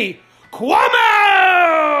Anthony Cuomo!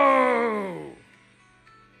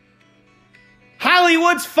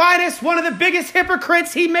 Hollywood's finest, one of the biggest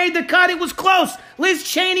hypocrites. He made the cut. It was close. Liz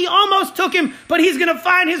Cheney almost took him, but he's going to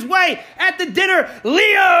find his way at the dinner.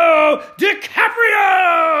 Leo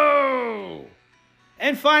DiCaprio!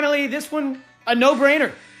 And finally, this one, a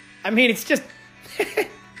no-brainer. I mean, it's just...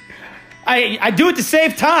 I do it to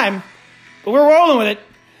save time, but we're rolling with it.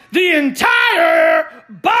 The entire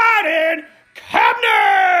Biden cabinet!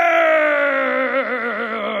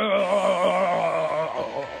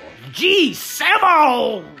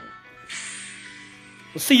 G7!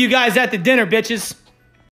 We'll see you guys at the dinner, bitches.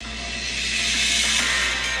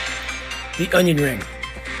 The Onion Ring,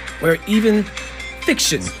 where even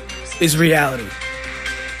fiction is reality.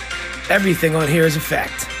 Everything on here is a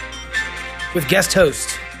fact. With guest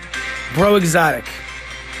host, Bro Exotic,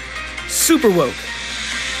 Super Woke.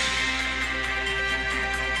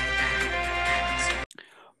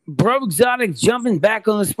 Bro Exotic jumping back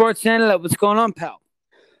on the Sports Channel. What's going on, pal?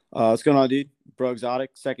 What's going on, dude? Bro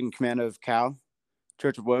Exotic, second in command of Cal,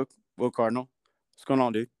 Church of Woke Cardinal. What's going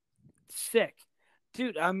on, dude? Sick.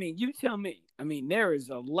 Dude, I mean, you tell me. I mean, there is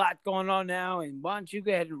a lot going on now, and why don't you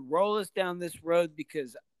go ahead and roll us down this road,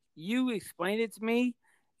 because you explained it to me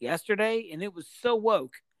yesterday, and it was so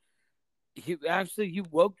woke. You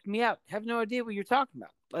woke me up. Have no idea what you're talking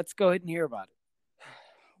about. Let's go ahead and hear about it.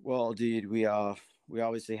 Well, dude, we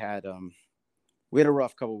obviously had a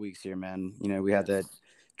rough couple weeks here, man. You know, we had that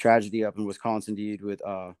tragedy up in Wisconsin, dude, with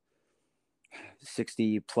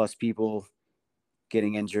 60 plus people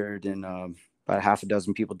getting injured, and about a half a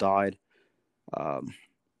dozen people died. I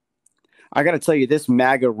got to tell you, this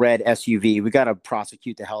MAGA red SUV, we got to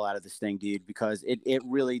prosecute the hell out of this thing, dude, because it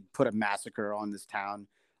really put a massacre on this town.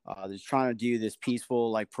 They're trying to do this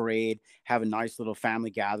peaceful like parade, have a nice little family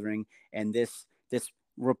gathering, and this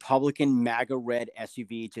Republican MAGA red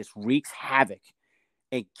SUV just wreaks havoc.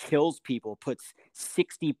 It kills people, puts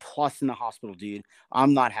 60 plus in the hospital, dude.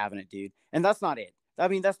 I'm not having it, dude. And that's not it. I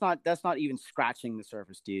mean, that's not even scratching the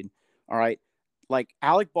surface, dude. All right. Like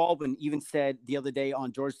Alec Baldwin even said the other day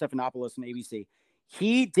on George Stephanopoulos on ABC,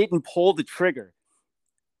 he didn't pull the trigger.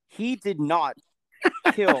 He did not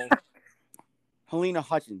kill Helena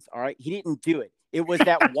Hutchins. All right. He didn't do it. It was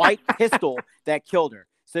that white pistol that killed her.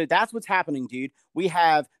 So that's what's happening, dude. We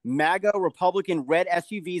have MAGA Republican red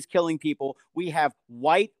SUVs killing people. We have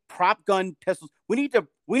white prop gun pistols. We need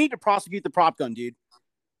to prosecute the prop gun, dude.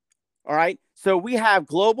 All right. So we have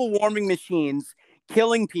global warming machines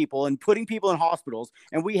killing people and putting people in hospitals,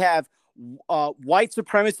 and we have white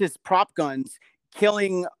supremacist prop guns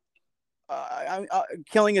killing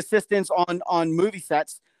assistants on movie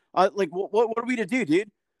sets. Like, what are we to do, dude?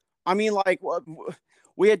 I mean, like,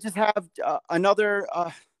 we had just have another.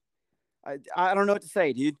 I don't know what to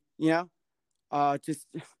say, dude. You know, just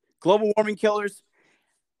global warming killers,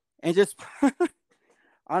 and just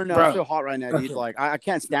I don't know. Bro. I'm so hot right now, dude. Okay. Like, I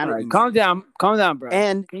can't stand it. Right, calm down, bro.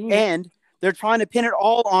 And they're trying to pin it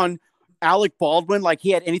all on Alec Baldwin, like he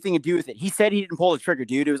had anything to do with it. He said he didn't pull the trigger,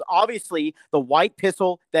 dude. It was obviously the white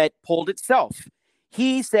pistol that pulled itself.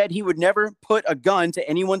 He said he would never put a gun to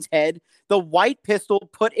anyone's head. The white pistol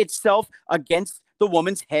put itself against the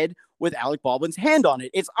woman's head with Alec Baldwin's hand on it.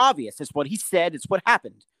 It's obvious. It's what he said. It's what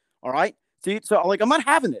happened. All right. So like, I'm not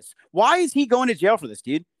having this. Why is he going to jail for this,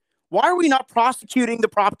 dude? Why are we not prosecuting the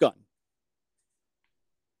prop gun?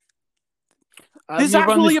 This is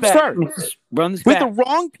absolutely absurd. Run this with back. the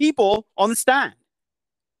wrong people on the stand.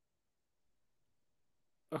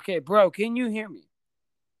 Okay, bro, can you hear me?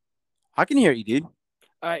 I can hear you, dude.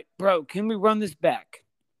 All right, bro, can we run this back?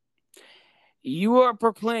 You are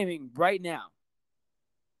proclaiming right now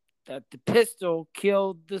that the pistol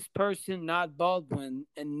killed this person, not Baldwin,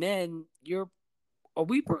 and then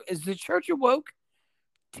is the church awoke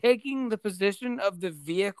taking the position of the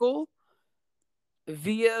vehicle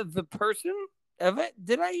via the person?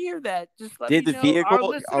 Did I hear that? Just let Did me the know. vehicle? Our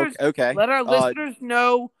listeners, Okay. Let our listeners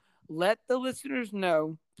know. Let the listeners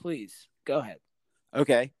know, please. Go ahead.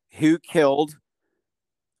 Okay. Who killed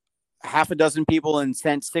half a dozen people and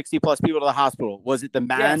sent 60 plus people to the hospital? Was it the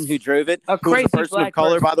man who drove it? A crazy who was a person of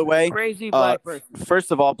color, by the way? Crazy black person.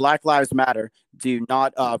 First of all, Black Lives Matter. Do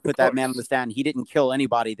not put that man on the stand. He didn't kill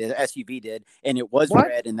anybody. The SUV did, and it was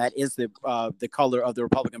red, and that is the color of the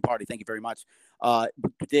Republican Party. Thank you very much.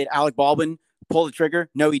 Did Alec Baldwin pull the trigger?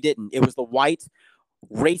 No, he didn't. It was the white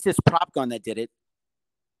racist prop gun that did it.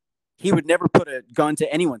 He would never put a gun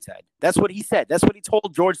to anyone's head. That's what he said. That's what he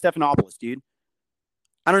told George Stephanopoulos, dude.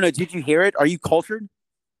 I don't know. Did you hear it? Are you cultured?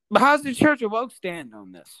 But how's the Church of Woke stand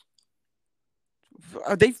on this?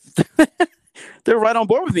 They're right on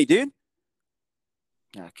board with me, dude.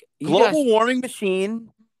 Okay. Global warming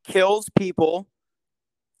machine kills people,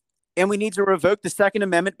 and we need to revoke the Second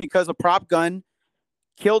Amendment because a prop gun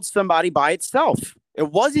killed somebody by itself.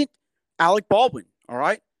 It wasn't Alec Baldwin, all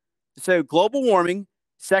right? So global warming,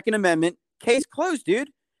 Second Amendment, case closed,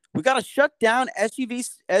 dude. We got to shut down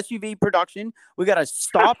SUV production. We got to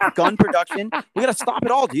stop gun production. We got to stop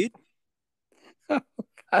it all, dude. Oh,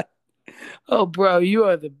 God. Oh, bro, you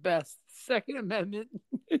are the best. Second Amendment,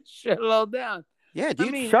 shut it all down. Yeah,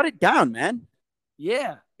 dude, shut it down, man.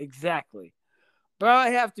 Yeah, exactly. Bro, I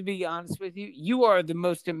have to be honest with you. You are the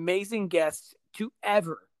most amazing guest to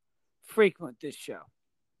ever frequent this show.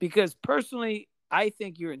 Because personally, I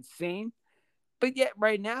think you're insane. But yet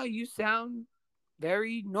right now you sound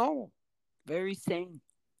very normal, very sane.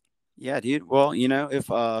 Yeah, dude. Well, you know,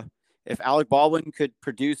 if Alec Baldwin could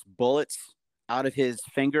produce bullets out of his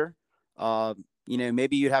finger, you know,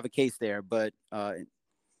 maybe you'd have a case there. But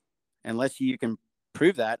unless you can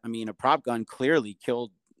prove that, I mean, a prop gun clearly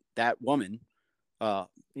killed that woman,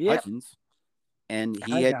 Hutchins, and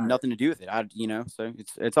he had nothing to do with it. So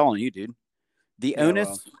it's all on you, dude. The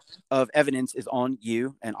onus of evidence is on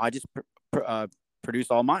you, and I just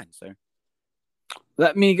produced all mine. So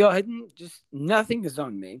let me go ahead and just nothing is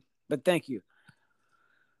on me, but thank you.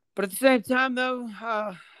 But at the same time, though,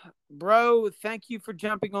 bro, thank you for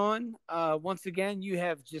jumping on. Once again, you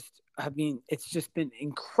have it's just been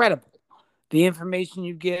incredible. The information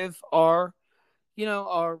you give our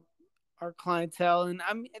clientele. And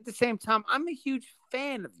I'm at the same time, I'm a huge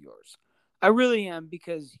fan of yours. I really am,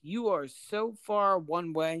 because you are so far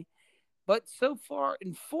one way, but so far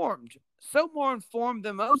informed, so more informed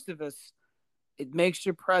than most of us. It makes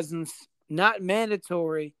your presence not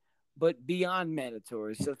mandatory, but beyond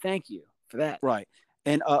mandatory. So thank you for that. Right.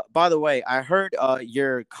 And by the way, I heard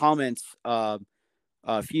your comments a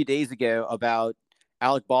few days ago about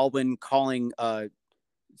Alec Baldwin calling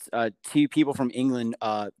two people from England,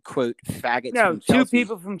 quote, faggots. No, two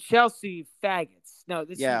people from Chelsea, faggots. No,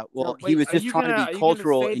 he was just trying to be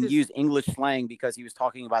cultural and use English slang because he was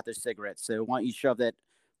talking about their cigarettes. So why don't you shove that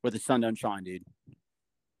where the sun don't shine, dude?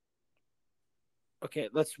 Okay,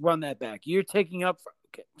 let's run that back. You're taking up.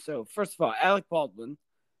 Okay, so first of all, Alec Baldwin.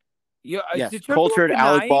 Yes, cultured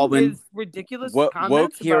Alec Baldwin, ridiculous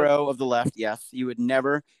woke hero of the left. Yes, you would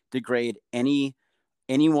never degrade any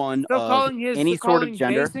anyone So of any sort of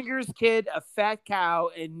gender. Basinger's kid a fat cow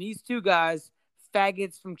and these two guys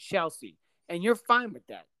faggots from Chelsea, and you're fine with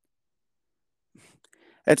that.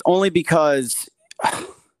 It's only because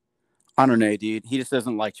I don't know, dude. He just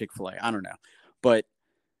doesn't like Chick-fil-A. I don't know, but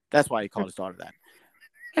that's why he called his daughter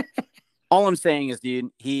that. All I'm saying is, dude,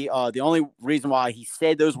 the only reason why he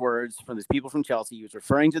said those words from these people from Chelsea, he was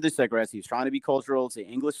referring to the cigarettes. He was trying to be cultural, to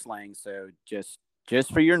English slang. So just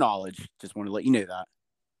for your knowledge, just want to let you know that.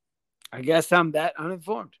 I guess I'm that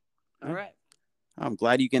uninformed. All right. I'm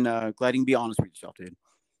glad you can be honest with yourself, dude.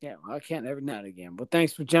 Yeah, well, I can't every now and again. Well,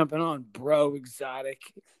 thanks for jumping on, bro. Exotic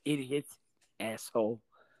idiot, asshole.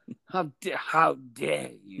 How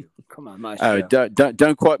dare you? Come on, my show.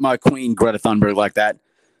 Don't quote my queen Greta Thunberg like that.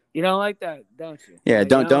 You don't like that, don't you? Yeah,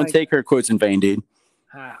 don't take her quotes in vain, dude.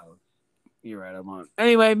 How? You're right, I won't.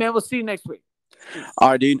 Anyway, man, we'll see you next week. All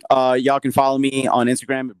right, dude. Y'all can follow me on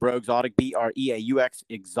Instagram at BroExotic, BREAUX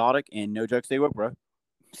Exotic, and no joke, stay woke, bro.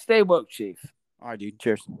 Stay woke, Chief. All right, dude.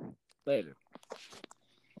 Cheers. Later.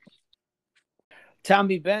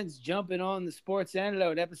 Tommy Benz jumping on the Sports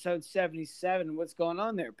Antidote, episode 77. What's going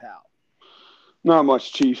on there, pal? Not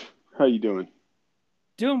much, Chief. How you doing?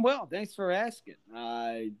 Doing well. Thanks for asking.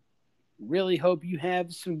 I really hope you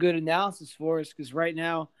have some good analysis for us because right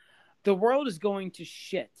now the world is going to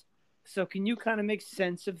shit. So can you kind of make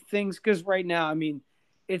sense of things? Because right now, I mean,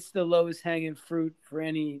 it's the lowest hanging fruit for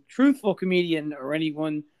any truthful comedian or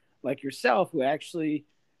anyone like yourself who actually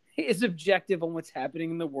is objective on what's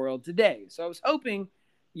happening in the world today. So I was hoping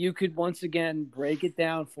you could once again break it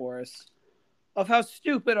down for us of how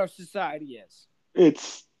stupid our society is.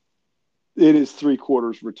 It is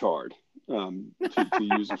 3/4 retard,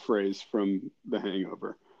 to use a phrase from The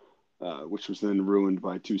Hangover, which was then ruined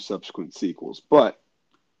by 2 subsequent sequels. But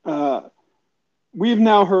we've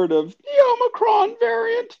now heard of the Omicron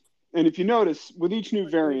variant. And if you notice, with each new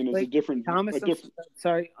variant is a different... Thomas,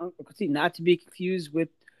 sorry, not to be confused with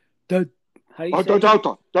the... How do you say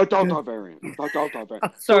Delta variant.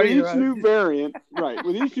 Sorry, so each new variant, right?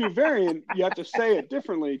 With each new variant, you have to say it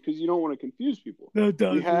differently because you don't want to confuse people. We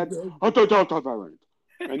had Delta variant,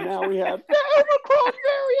 and now we have the Omicron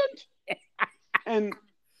variant. And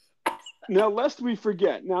now, lest we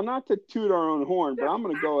forget, now not to toot our own horn, but I'm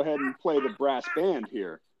going to go ahead and play the brass band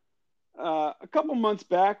here. A couple months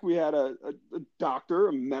back, we had a doctor,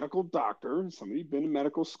 a medical doctor, somebody who'd been in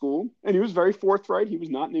medical school, and he was very forthright. He was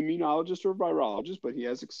not an immunologist or a virologist, but he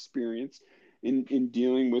has experience in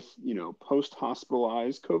dealing with,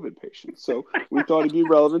 post-hospitalized COVID patients. So we thought it'd be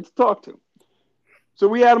relevant to talk to him. So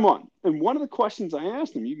we had him on. And one of the questions I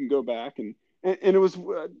asked him, you can go back and it was, in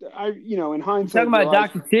hindsight. You're talking about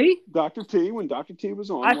Dr. T? Dr. T, when Dr. T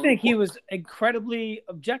was on. I think he was incredibly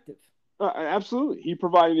objective. Absolutely. He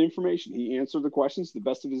provided information. He answered the questions to the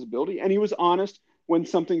best of his ability, and he was honest when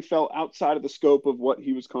something fell outside of the scope of what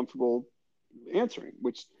he was comfortable answering,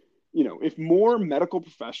 which, if more medical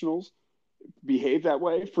professionals behave that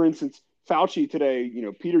way, for instance, Fauci today,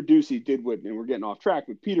 Peter Doocy did what, and we're getting off track,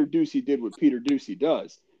 but Peter Doocy did what Peter Doocy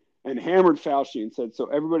does and hammered Fauci and said, so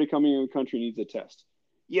everybody coming in the country needs a test.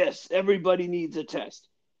 Yes, everybody needs a test.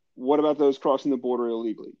 What about those crossing the border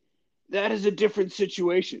illegally? That is a different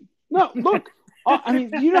situation. No, look, I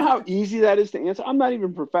mean, do you know how easy that is to answer? I'm not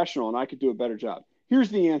even professional, and I could do a better job. Here's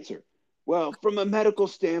the answer. Well, from a medical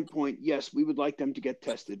standpoint, yes, we would like them to get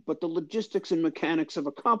tested, but the logistics and mechanics of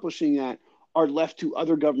accomplishing that are left to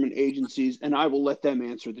other government agencies, and I will let them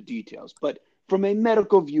answer the details. But from a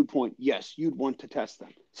medical viewpoint, yes, you'd want to test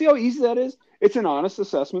them. See how easy that is? It's an honest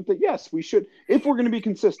assessment that, yes, we should, if we're going to be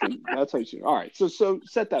consistent, that's how you should. All right, so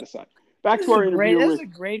set that aside. Back to our interview. That's a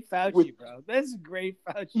great Fauci, bro. That's a great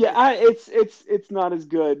Fauci. Yeah, it's not as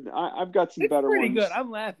good. I've got some better ones. Pretty good.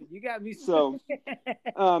 I'm laughing. You got me. So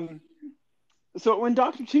when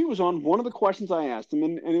Dr. T was on, one of the questions I asked him,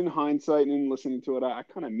 and in hindsight and in listening to it, I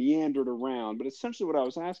kind of meandered around. But essentially, what I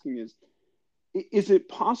was asking is it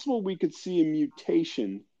possible we could see a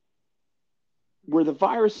mutation where the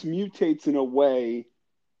virus mutates in a way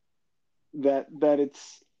that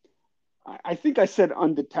it's, I think I said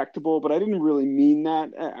undetectable, but I didn't really mean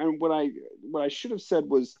that. And what I should have said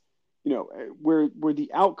was, where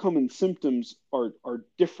the outcome and symptoms are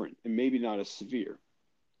different and maybe not as severe.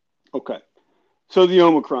 Okay. So the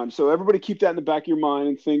Omicron. So everybody keep that in the back of your mind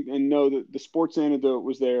and think and know that the Sports Antidote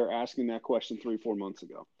was there asking that question 3-4 months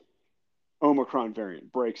ago. Omicron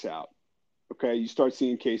variant breaks out. Okay. You start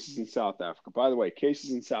seeing cases in South Africa. By the way,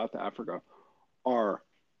 cases in South Africa are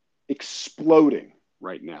exploding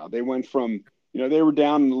right now. They went from, they were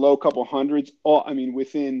down in the low couple hundreds.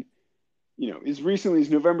 Within, as recently as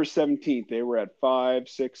November 17th, they were at 500,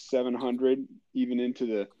 600, 700, even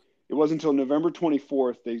into It wasn't until November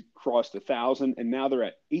 24th they crossed 1,000, and now they're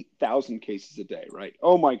at 8,000 cases a day, right?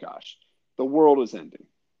 Oh my gosh, the world is ending.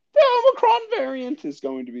 The Omicron variant is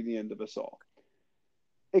going to be the end of us all.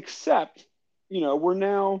 Except, we're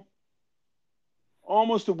now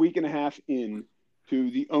almost a week and a half in to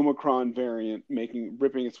the Omicron variant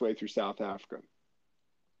ripping its way through South Africa.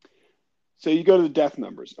 So you go to the death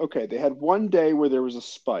numbers. Okay, they had one day where there was a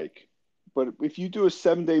spike, but if you do a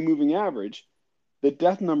 7-day moving average, the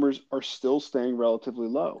death numbers are still staying relatively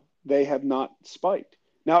low. They have not spiked.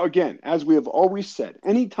 Now, again, as we have always said,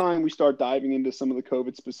 anytime we start diving into some of the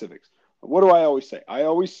COVID specifics, what do I always say? I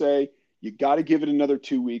always say you got to give it another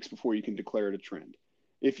 2 weeks before you can declare it a trend.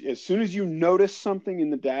 If as soon as you notice something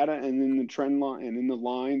in the data and in the trend line and in the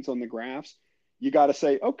lines on the graphs, you got to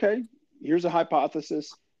say, okay, here's a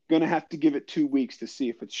hypothesis. Going to have to give it 2 weeks to see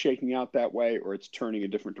if it's shaking out that way or it's turning a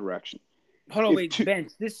different direction. Hold on, wait,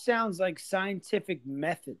 Bench. This sounds like scientific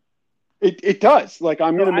method. It does. Like,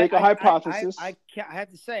 I'm going to make a hypothesis. I have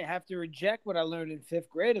to say, I have to reject what I learned in 5th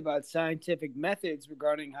grade about scientific methods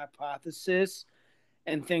regarding hypothesis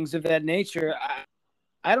and things of that nature.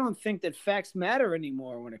 I don't think that facts matter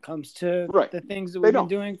anymore when it comes to the things that we've been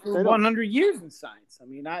doing for 100 years in science. I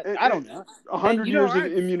mean, I don't know. 100 years of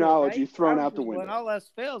immunology thrown out the window. When all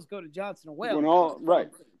else fails, go to Johnson & Wales.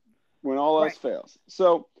 When all else fails.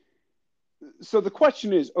 So the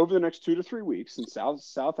question is, over the next 2 to 3 weeks, in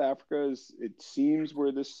South Africa, it seems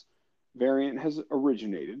where this variant has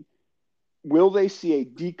originated, will they see a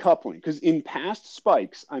decoupling? Because in past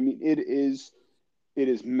spikes, I mean, it is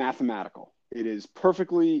mathematical. It is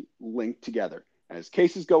perfectly linked together. As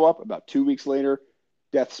cases go up, about 2 weeks later,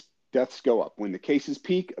 deaths go up. When the cases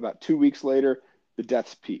peak, about 2 weeks later, the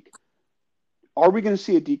deaths peak. Are we going to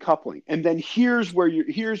see a decoupling? And then here's where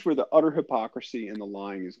the utter hypocrisy and the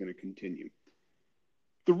lying is going to continue.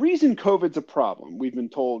 The reason COVID's a problem, we've been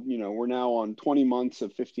told, we're now on 20 months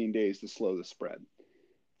of 15 days to slow the spread.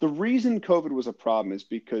 The reason COVID was a problem is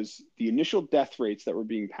because the initial death rates that were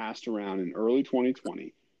being passed around in early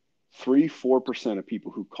 2020, 3-4% of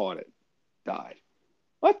people who caught it died.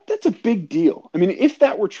 That's a big deal. I mean, if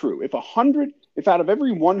that were true, if out of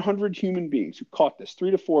every 100 human beings who caught this,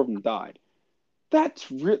 3 to 4 of them died, that's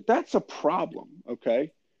a problem,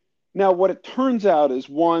 okay? Now, what it turns out is,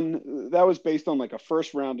 one, that was based on like a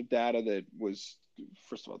first round of data that was,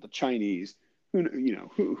 first of all, the Chinese.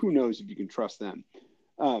 Who knows if you can trust them?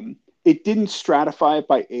 It didn't stratify it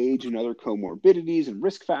by age and other comorbidities and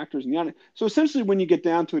risk factors. So essentially, when you get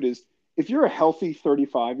down to it, is if you're a healthy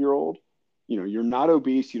 35-year-old, you're not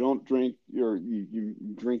obese, you don't drink, you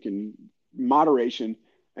drink in moderation,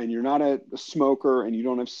 and you're not a smoker, and you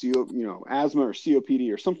don't have asthma or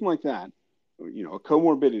COPD or something like that, a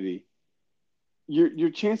comorbidity, your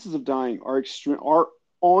chances of dying are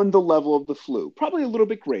on the level of the flu, probably a little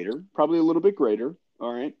bit greater,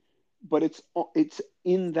 all right, but it's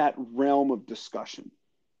in that realm of discussion,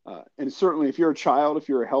 and certainly if you're a child, if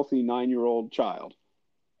you're a healthy 9-year-old child,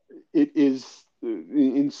 it is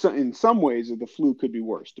in some ways the flu could be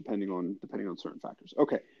worse depending on certain factors.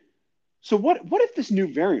 Okay. So what if this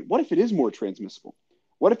new variant, what if it is more transmissible?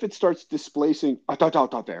 What if it starts displacing a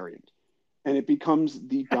Delta variant and it becomes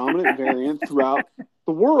the dominant variant throughout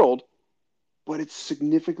the world, but it's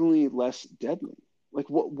significantly less deadly?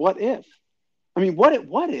 Like what if? I mean, what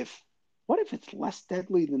if it's less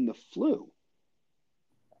deadly than the flu?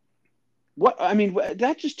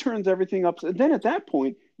 That just turns everything up. And then at that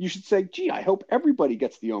point, you should say, gee, I hope everybody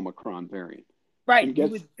gets the Omicron variant. Right, you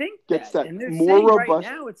would think that. And they're more saying robust.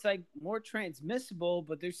 Right now it's like more transmissible,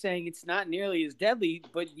 but they're saying it's not nearly as deadly.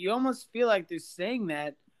 But you almost feel like they're saying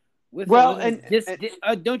that with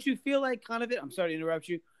don't you feel like kind of it? I'm sorry to interrupt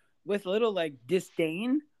you. With a little like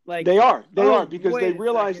disdain, like they are because they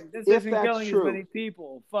realize if that's true, as many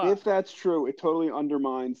people. Fuck. If that's true, it totally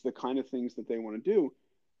undermines the kind of things that they want to do.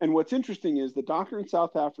 And what's interesting is the doctor in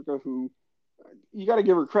South Africa, who you got to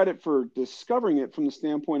give her credit for discovering it from the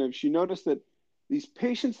standpoint of she noticed that these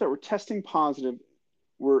patients that were testing positive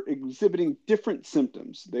were exhibiting different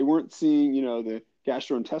symptoms. They weren't seeing, the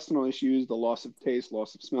gastrointestinal issues, the loss of taste,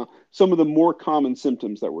 loss of smell, some of the more common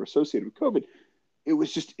symptoms that were associated with COVID. It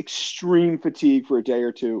was just extreme fatigue for a day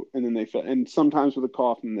or two, and then and sometimes with a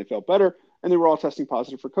cough, and then they felt better, and they were all testing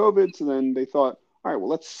positive for COVID. So then they thought, all right, well,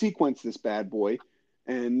 let's sequence this bad boy,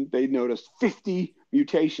 and they noticed 50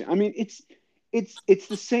 mutation. I mean, it's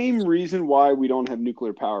the same reason why we don't have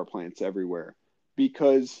nuclear power plants everywhere.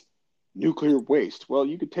 Because nuclear waste, well,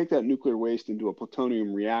 you could take that nuclear waste into a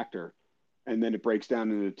plutonium reactor, and then it breaks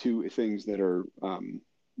down into two things that are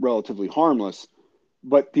relatively harmless.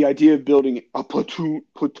 But the idea of building a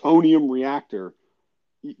plutonium reactor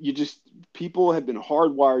people have been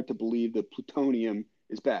hardwired to believe that plutonium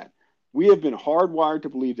is bad. We have been hardwired to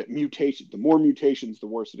believe that the more mutations, the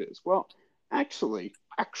worse it is. Well, actually,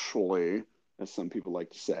 as some people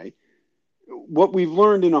like to say, what we've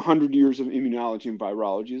learned in 100 years of immunology and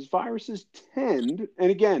virology is viruses tend,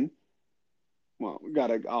 and again, well,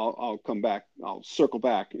 I'll circle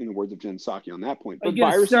back in the words of Jen Psaki on that point. But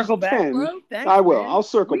viruses circle back, tend, bro? Thanks, I will. man. I'll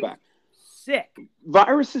circle back. Sick.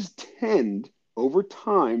 Viruses tend over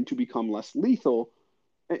time to become less lethal.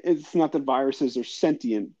 It's not that viruses are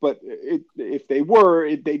sentient, but if they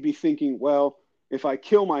were, they'd be thinking, well, if I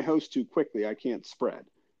kill my host too quickly, I can't spread.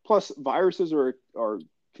 Plus, viruses are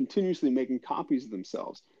continuously making copies of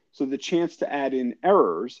themselves. So the chance to add in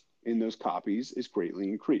errors in those copies is greatly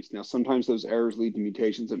increased. Now, sometimes those errors lead to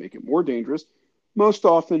mutations that make it more dangerous. Most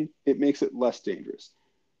often, it makes it less dangerous.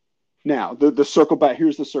 Now, the circle back,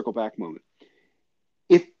 here's the circle back moment.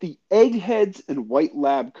 If the eggheads and white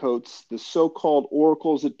lab coats, the so-called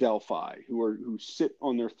oracles at Delphi, who sit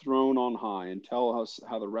on their throne on high and tell us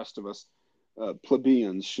how the rest of us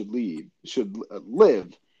plebeians should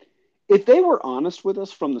live, if they were honest with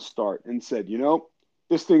us from the start and said,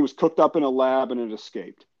 this thing was cooked up in a lab and it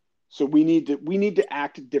escaped, so we need to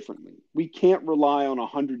act differently. We can't rely on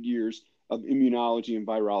 100 years of immunology and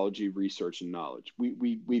virology research and knowledge.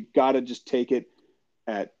 We've got to just take it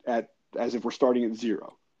at as if we're starting at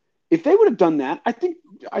zero. If they would have done that, I think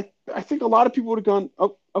a lot of people would have gone,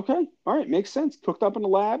 oh, okay, all right, makes sense. Cooked up in a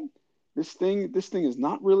lab. This thing is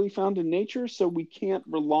not really found in nature, so we can't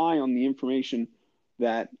rely on the information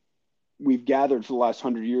that we've gathered for the last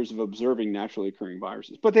 100 years of observing naturally occurring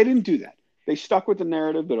viruses. But they didn't do that. They stuck with the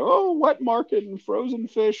narrative that, wet market and frozen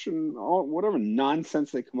fish and all, whatever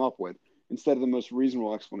nonsense they come up with instead of the most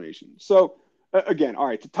reasonable explanation. So again, all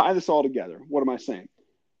right, to tie this all together, what am I saying?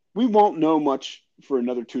 We won't know much for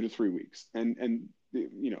another 2 to 3 weeks. And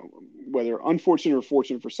whether unfortunate or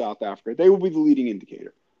fortunate for South Africa, they will be the leading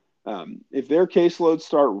indicator. If their caseloads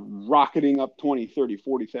start rocketing up 20, 30,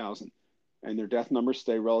 40,000 and their death numbers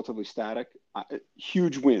stay relatively static,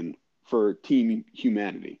 huge win for team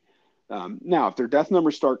humanity. Now, if their death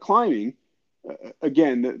numbers start climbing,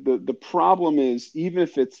 again, the problem is even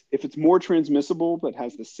if it's more transmissible but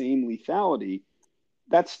has the same lethality,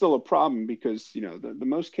 that's still a problem because the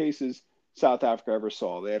most cases South Africa ever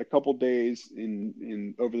saw, they had a couple days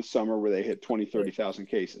in over the summer where they hit 20, 30,000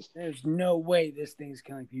 cases. There's no way this thing's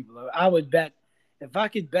killing people. I would bet, if I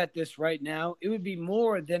could bet this right now, it would be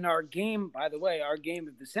more than our game. By the way, our game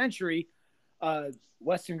of the century,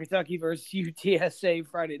 Western Kentucky versus UTSA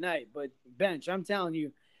Friday night. But Bench, I'm telling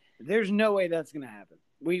you, there's no way that's going to happen.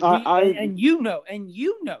 And you know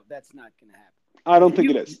that's not going to happen. I don't think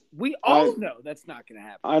it is. We all know that's not going to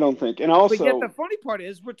happen. I don't think. And also, but yet the funny part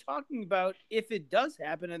is we're talking about if it does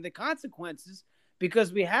happen and the consequences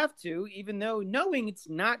because we have to, even though knowing it's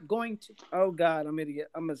not going to. Oh God, I'm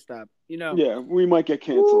gonna stop. Yeah, we might get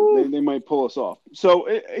canceled. They might pull us off. So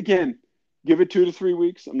again, give it 2 to 3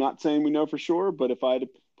 weeks. I'm not saying we know for sure, but if I had to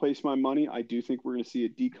place my money, I do think we're going to see a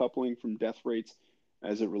decoupling from death rates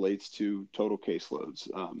as it relates to total caseloads.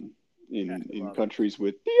 In countries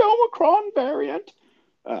with the Omicron variant.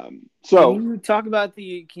 So can you talk about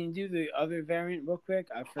can you do the other variant real quick?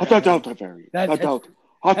 Delta variant.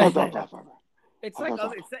 It's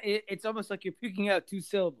like it's almost like you're picking out 2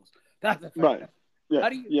 syllables. Right.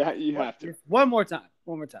 Yeah. You have to. One more time.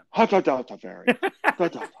 Delta variant.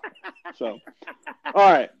 So,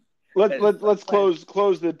 all right. Let's close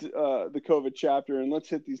the COVID chapter and let's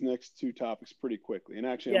hit these next 2 topics pretty quickly. And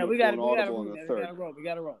actually, we got to roll. We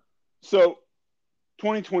got to roll. So,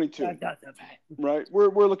 2022, right?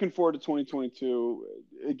 We're looking forward to 2022.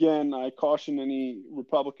 Again, I caution any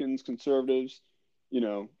Republicans, conservatives.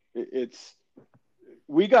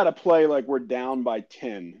 We got to play like we're down by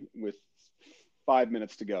 10 with 5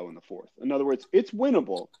 minutes to go in the fourth. In other words, it's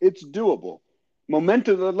winnable, it's doable.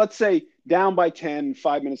 Momentum. Let's say down by 10,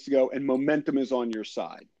 5 minutes to go, and momentum is on your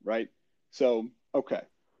side, right? So, okay,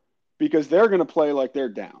 because they're going to play like they're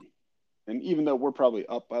down. And even though we're probably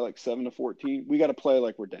up by like 7-14, we got to play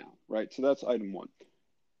like we're down, right? So that's item 1.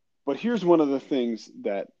 But here's one of the things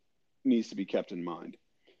that needs to be kept in mind.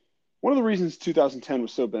 One of the reasons 2010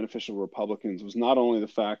 was so beneficial to Republicans was not only the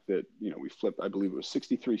fact that, we flipped, I believe it was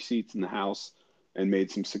 63 seats in the House and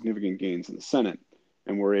made some significant gains in the Senate,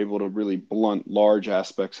 and were able to really blunt large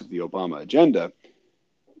aspects of the Obama agenda,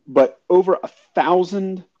 but over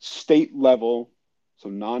 1,000 state level, so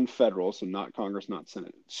non-federal, so not Congress, not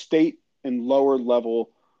Senate, state and lower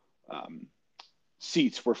level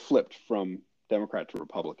seats were flipped from Democrat to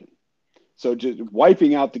Republican. So just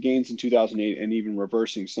wiping out the gains in 2008 and even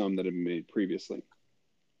reversing some that had been made previously.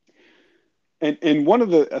 And one of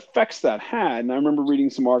the effects that had, and I remember reading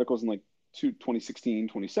some articles in like 2016,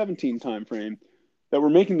 2017 timeframe that were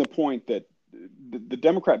making the point that the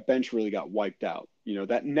Democrat bench really got wiped out. You know,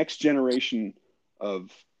 that next generation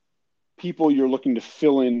of people you're looking to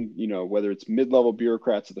fill in, you know, whether it's mid-level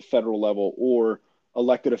bureaucrats at the federal level or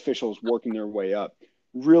elected officials working their way up,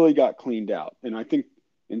 really got cleaned out. And I think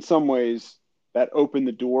in some ways that opened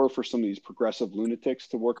the door for some of these progressive lunatics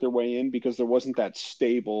to work their way in, because there wasn't that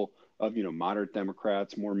stable of, you know, moderate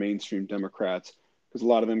Democrats, more mainstream Democrats, because a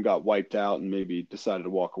lot of them got wiped out and maybe decided to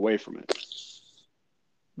walk away from it.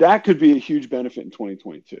 That could be a huge benefit in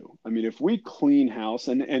 2022. I mean, if we clean house,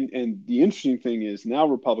 and the interesting thing is now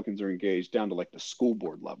Republicans are engaged down to like the school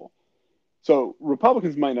board level. So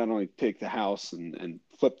Republicans might not only take the House and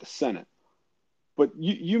flip the Senate, but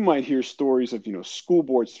you might hear stories of, you know, school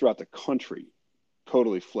boards throughout the country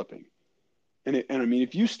totally flipping. And I mean,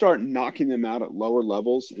 if you start knocking them out at lower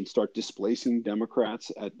levels and start displacing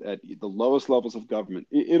Democrats at the lowest levels of government,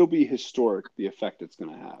 it'll be historic, the effect it's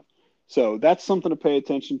going to have. So that's something to pay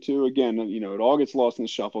attention to. Again, you know, it all gets lost in the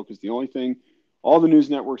shuffle because the only thing all the news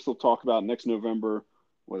networks will talk about next November,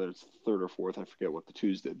 whether it's 3rd or 4th, I forget what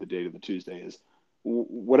the date of the Tuesday is,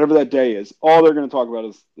 whatever that day is, all they're going to talk about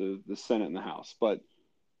is the Senate and the House. But,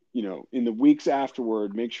 you know, in the weeks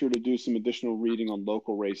afterward, make sure to do some additional reading on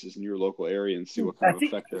local races in your local area and see what kind of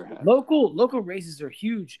effect they're having. Local races are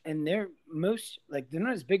huge, and they're not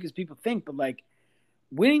as big as people think, but like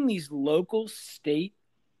winning these local state,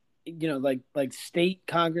 you know, like state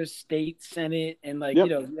Congress, state Senate, and like, you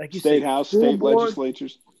know, like you state say, House, state board,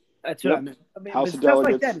 legislatures. That's what I mean. House of stuff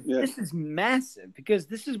Delegates. like that. This is massive, because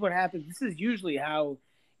this is what happens. This is usually how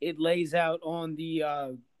it lays out on the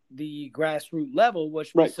grassroots level,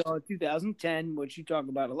 which we saw in 2010, which you talk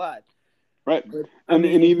about a lot. Right. But, and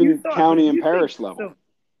even county and parish level. So,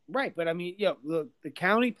 right. But I mean, look, the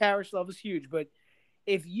county parish level is huge. But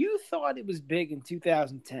if you thought it was big in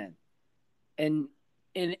 2010, and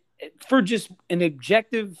for just an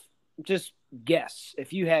objective, just guess,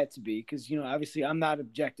 if you had to be, because, you know, obviously I'm not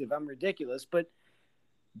objective, I'm ridiculous, but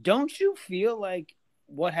don't you feel like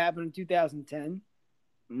what happened in 2010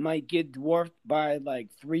 might get dwarfed by like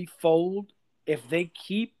threefold if they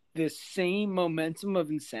keep this same momentum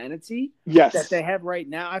of insanity that they have right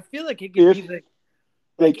now? I feel like it could be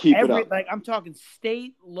they keep it up. Like, I'm talking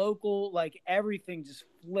state, local, like everything just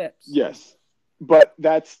flips. Yes, but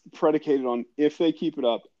that's predicated on if they keep it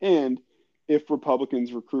up and if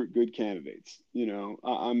Republicans recruit good candidates. You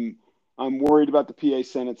know, I'm worried about the PA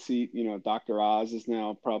Senate seat. You know, Dr. Oz is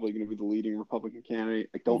now probably going to be the leading Republican candidate.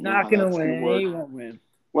 I don't know how that's going to work. He won't win.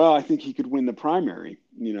 Well, I think he could win the primary,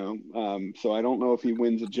 you know. So I don't know if he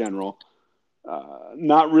wins a general.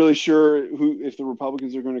 Not really sure if the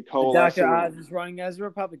Republicans are going to coalesce. Dr. Oz is running as a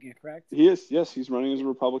Republican, correct? He is. Yes, he's running as a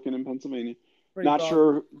Republican in Pennsylvania. Not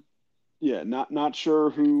sure. Yeah, not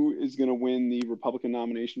sure who is going to win the Republican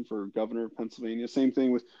nomination for governor of Pennsylvania. Same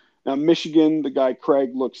thing with now Michigan. The guy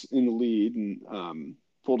Craig looks in the lead, and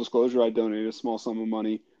full disclosure, I donated a small sum of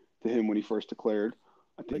money to him when he first declared.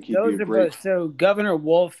 I think he'd be a great. So Governor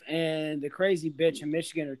Wolf and the crazy bitch in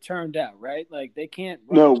Michigan are termed out, right? Like they can't.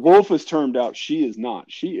 No, Wolf is termed out. She is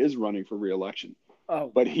not. She is running for re-election.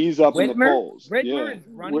 Oh, but he's up in the polls. Whitmer is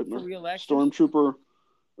running for re-election. Stormtrooper.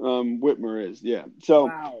 Whitmer is, yeah. So,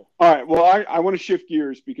 wow. All right. Well, I want to shift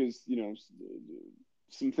gears because, you know,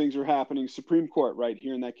 some things are happening. Supreme Court, right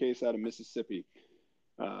here in that case out of Mississippi,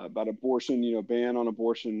 about abortion, you know, ban on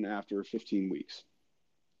abortion after 15 weeks.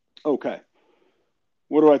 Okay.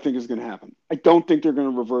 What do I think is going to happen? I don't think they're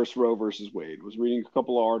going to reverse Roe versus Wade. I was reading a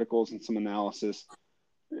couple of articles and some analysis.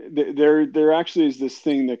 There actually is this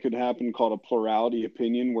thing that could happen called a plurality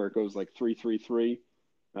opinion where it goes like 3-3-3.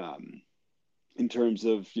 In terms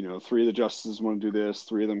of, you know, 3 of the justices want to do this,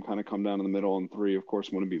 3 of them kind of come down in the middle, and 3, of course,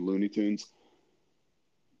 want to be Looney Tunes.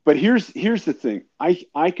 But here's the thing.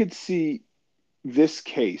 I could see this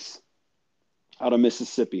case out of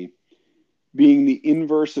Mississippi being the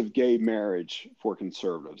inverse of gay marriage for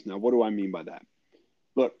conservatives. Now, what do I mean by that?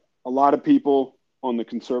 Look, a lot of people on the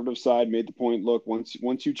conservative side made the point, look, once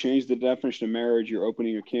you change the definition of marriage, you're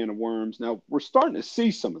opening a can of worms. Now, we're starting to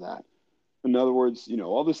see some of that. In other words, you know,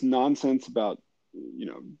 all this nonsense about, you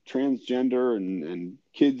know, transgender and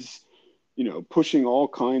kids, you know, pushing all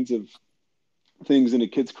kinds of things into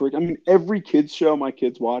kids' curriculum. I mean, every kids show my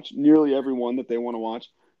kids watch, nearly every one that they want to watch,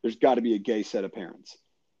 there's got to be a gay set of parents.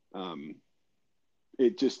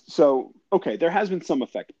 Okay, there has been some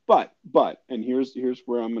effect, but, and here's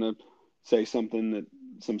where I'm going to say something that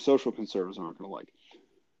some social conservatives aren't going to like.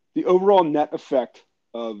 The overall net effect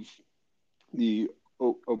of the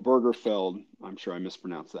Obergefell, I'm sure I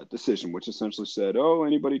mispronounced that decision, which essentially said, oh,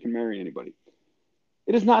 anybody can marry anybody.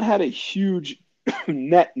 it has not had a huge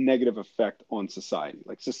net negative effect on society.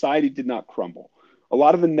 Like society did not crumble. A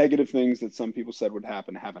lot of the negative things that some people said would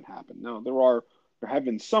happen haven't happened. Now there have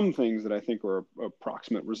been some things that I think are an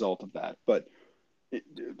approximate result of that, but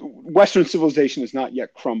Western civilization has not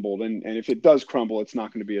yet crumbled, and if it does crumble, it's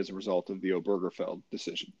not going to be as a result of the Obergefell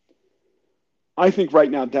decision. I think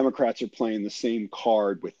right now Democrats are playing the same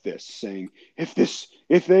card with this, saying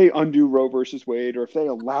if they undo Roe versus Wade, or if they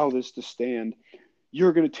allow this to stand,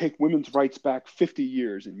 you're going to take women's rights back 50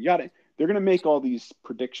 years, and yada. They're going to make all these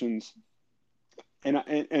predictions, and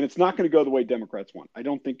it's not going to go the way Democrats want. I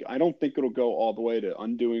don't think it'll go all the way to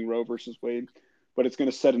undoing Roe versus Wade, but it's going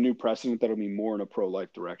to set a new precedent that'll be more in a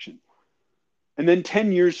pro-life direction. And then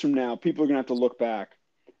 10 years from now, people are going to have to look back,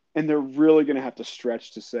 and they're really going to have to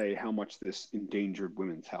stretch to say how much this endangered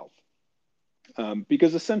women's health.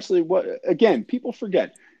 Because essentially, people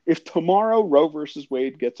forget, if tomorrow Roe versus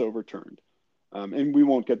Wade gets overturned, and we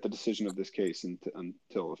won't get the decision of this case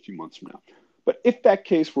until a few months from now, but if that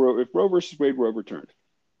case if Roe versus Wade were overturned,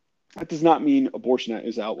 that does not mean abortion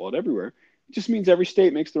is outlawed everywhere. It just means every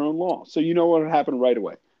state makes their own law. So you know what would happen right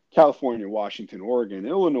away. California, Washington, Oregon,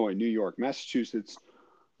 Illinois, New York, Massachusetts,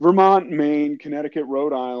 Vermont, Maine, Connecticut,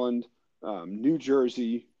 Rhode Island, New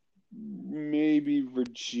Jersey, maybe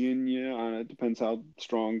Virginia. It depends how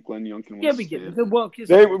strong Glenn Youngkin wants to stay. The woke is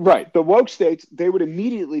right. The woke states, they would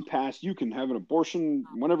immediately pass, you can have an abortion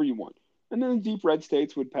whenever you want. And then the deep red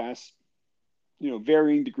states would pass,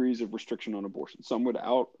 varying degrees of restriction on abortion. Some would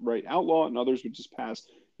outright outlaw, and others would just pass,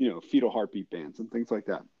 fetal heartbeat bans and things like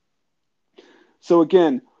that. So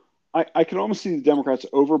again, I can almost see the Democrats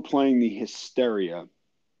overplaying the hysteria,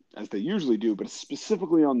 as they usually do, but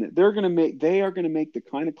specifically on that. They are going to make the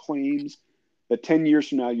kind of claims that 10 years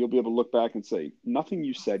from now, you'll be able to look back and say, nothing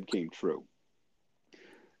you said came true.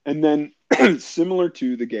 And then similar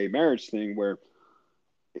to the gay marriage thing, where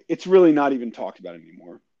it's really not even talked about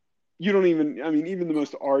anymore. Even the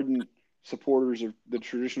most ardent supporters of the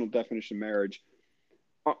traditional definition of marriage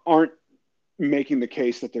aren't making the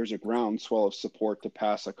case that there's a groundswell of support to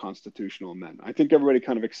pass a constitutional amendment. I think everybody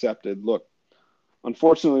kind of accepted, look,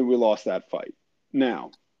 unfortunately, we lost that fight.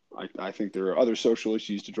 Now, I think there are other social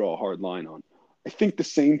issues to draw a hard line on. I think the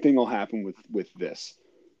same thing will happen with this,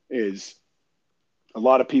 is a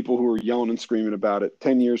lot of people who are yelling and screaming about it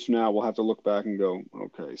 10 years from now will have to look back and go,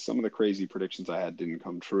 okay, some of the crazy predictions I had didn't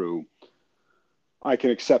come true. I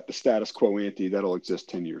can accept the status quo ante that'll exist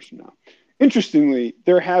 10 years from now. Interestingly,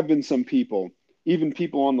 there have been some people, even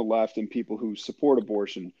people on the left and people who support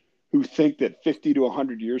abortion, who think that 50 to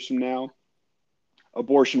 100 years from now,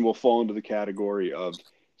 abortion will fall into the category of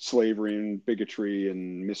slavery and bigotry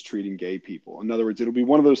and mistreating gay people. In other words, it'll be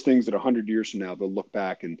one of those things that 100 years from now, they'll look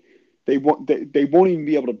back and they won't even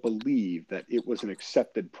be able to believe that it was an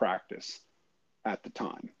accepted practice at the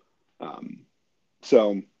time.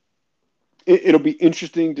 So it'll be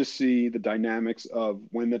interesting to see the dynamics of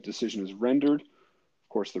when that decision is rendered. Of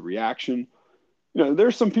course, the reaction.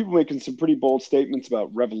 There's some people making some pretty bold statements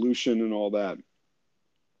about revolution and all that.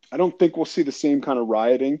 I don't think we'll see the same kind of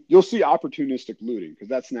rioting. You'll see opportunistic looting,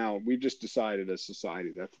 because we've just decided as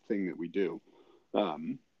society that's the thing that we do.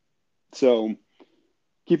 So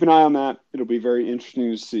keep an eye on that. It'll be very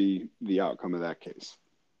interesting to see the outcome of that case.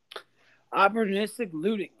 Opportunistic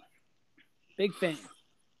looting. Big fan.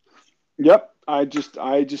 Yep. I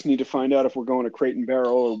just need to find out if we're going to Crate and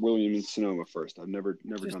Barrel or Williams and Sonoma first. I've never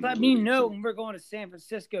just done let me know when we're going to San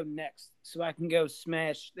Francisco next, so I can go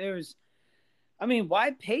smash.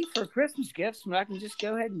 Why pay for Christmas gifts when I can just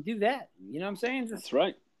go ahead and do that? You know what I'm saying? That's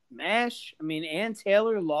right. Smash. Ann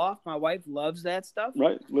Taylor Loft, my wife loves that stuff.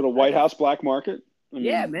 Right. Little White House black market.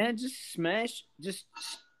 Yeah, man. Just smash. Just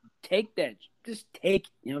take that. Just take.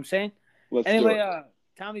 You know what I'm saying? Anyway,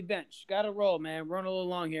 Tommy Bench, got to roll, man. We're running a little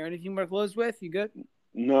long here. Anything more to close with? You good?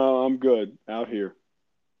 No, I'm good. Out here.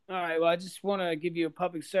 All right. Well, I just want to give you a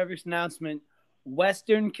public service announcement.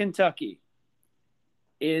 Western Kentucky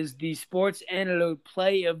is the Sports Antidote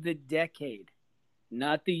Play of the Decade.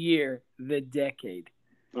 Not the year, the decade.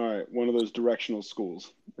 All right. One of those directional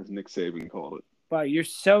schools, as Nick Saban called it. Wow, you're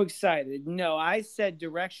so excited. No, I said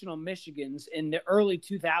directional Michigans in the early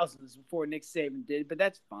 2000s before Nick Saban did, but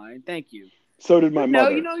that's fine. Thank you. So did my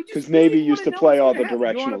mother, because Navy used to play all the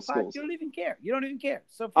directional schools. You don't even care. You don't even care.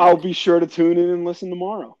 So I'll be sure to tune in and listen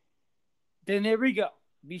tomorrow. Then there we go.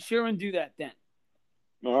 Be sure and do that then.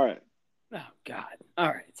 All right. Oh, God. All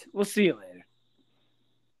right. We'll see you later.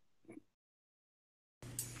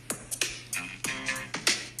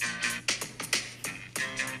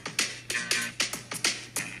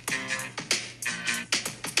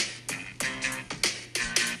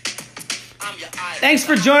 Thanks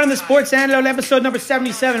for joining the Sports Antidote episode number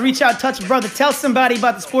 77. Reach out, touch a brother, tell somebody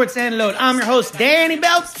about the Sports Antidote. I'm your host, Danny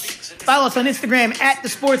Belts. Follow us on Instagram at the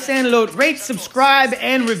Sports Antidote. Rate, subscribe,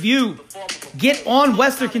 and review. Get on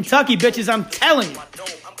Western Kentucky, bitches. I'm telling you.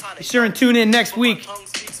 Be sure and tune in next week.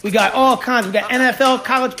 We got all kinds. We got NFL,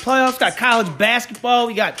 college playoffs, got college basketball.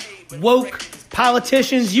 We got woke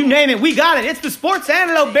politicians. You name it. We got it. It's the Sports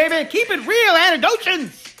Antidote, baby. Keep it real,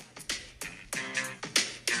 Antidotians.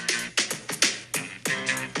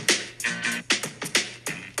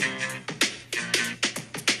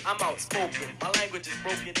 I'm outspoken. My language is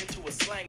broken into a slang.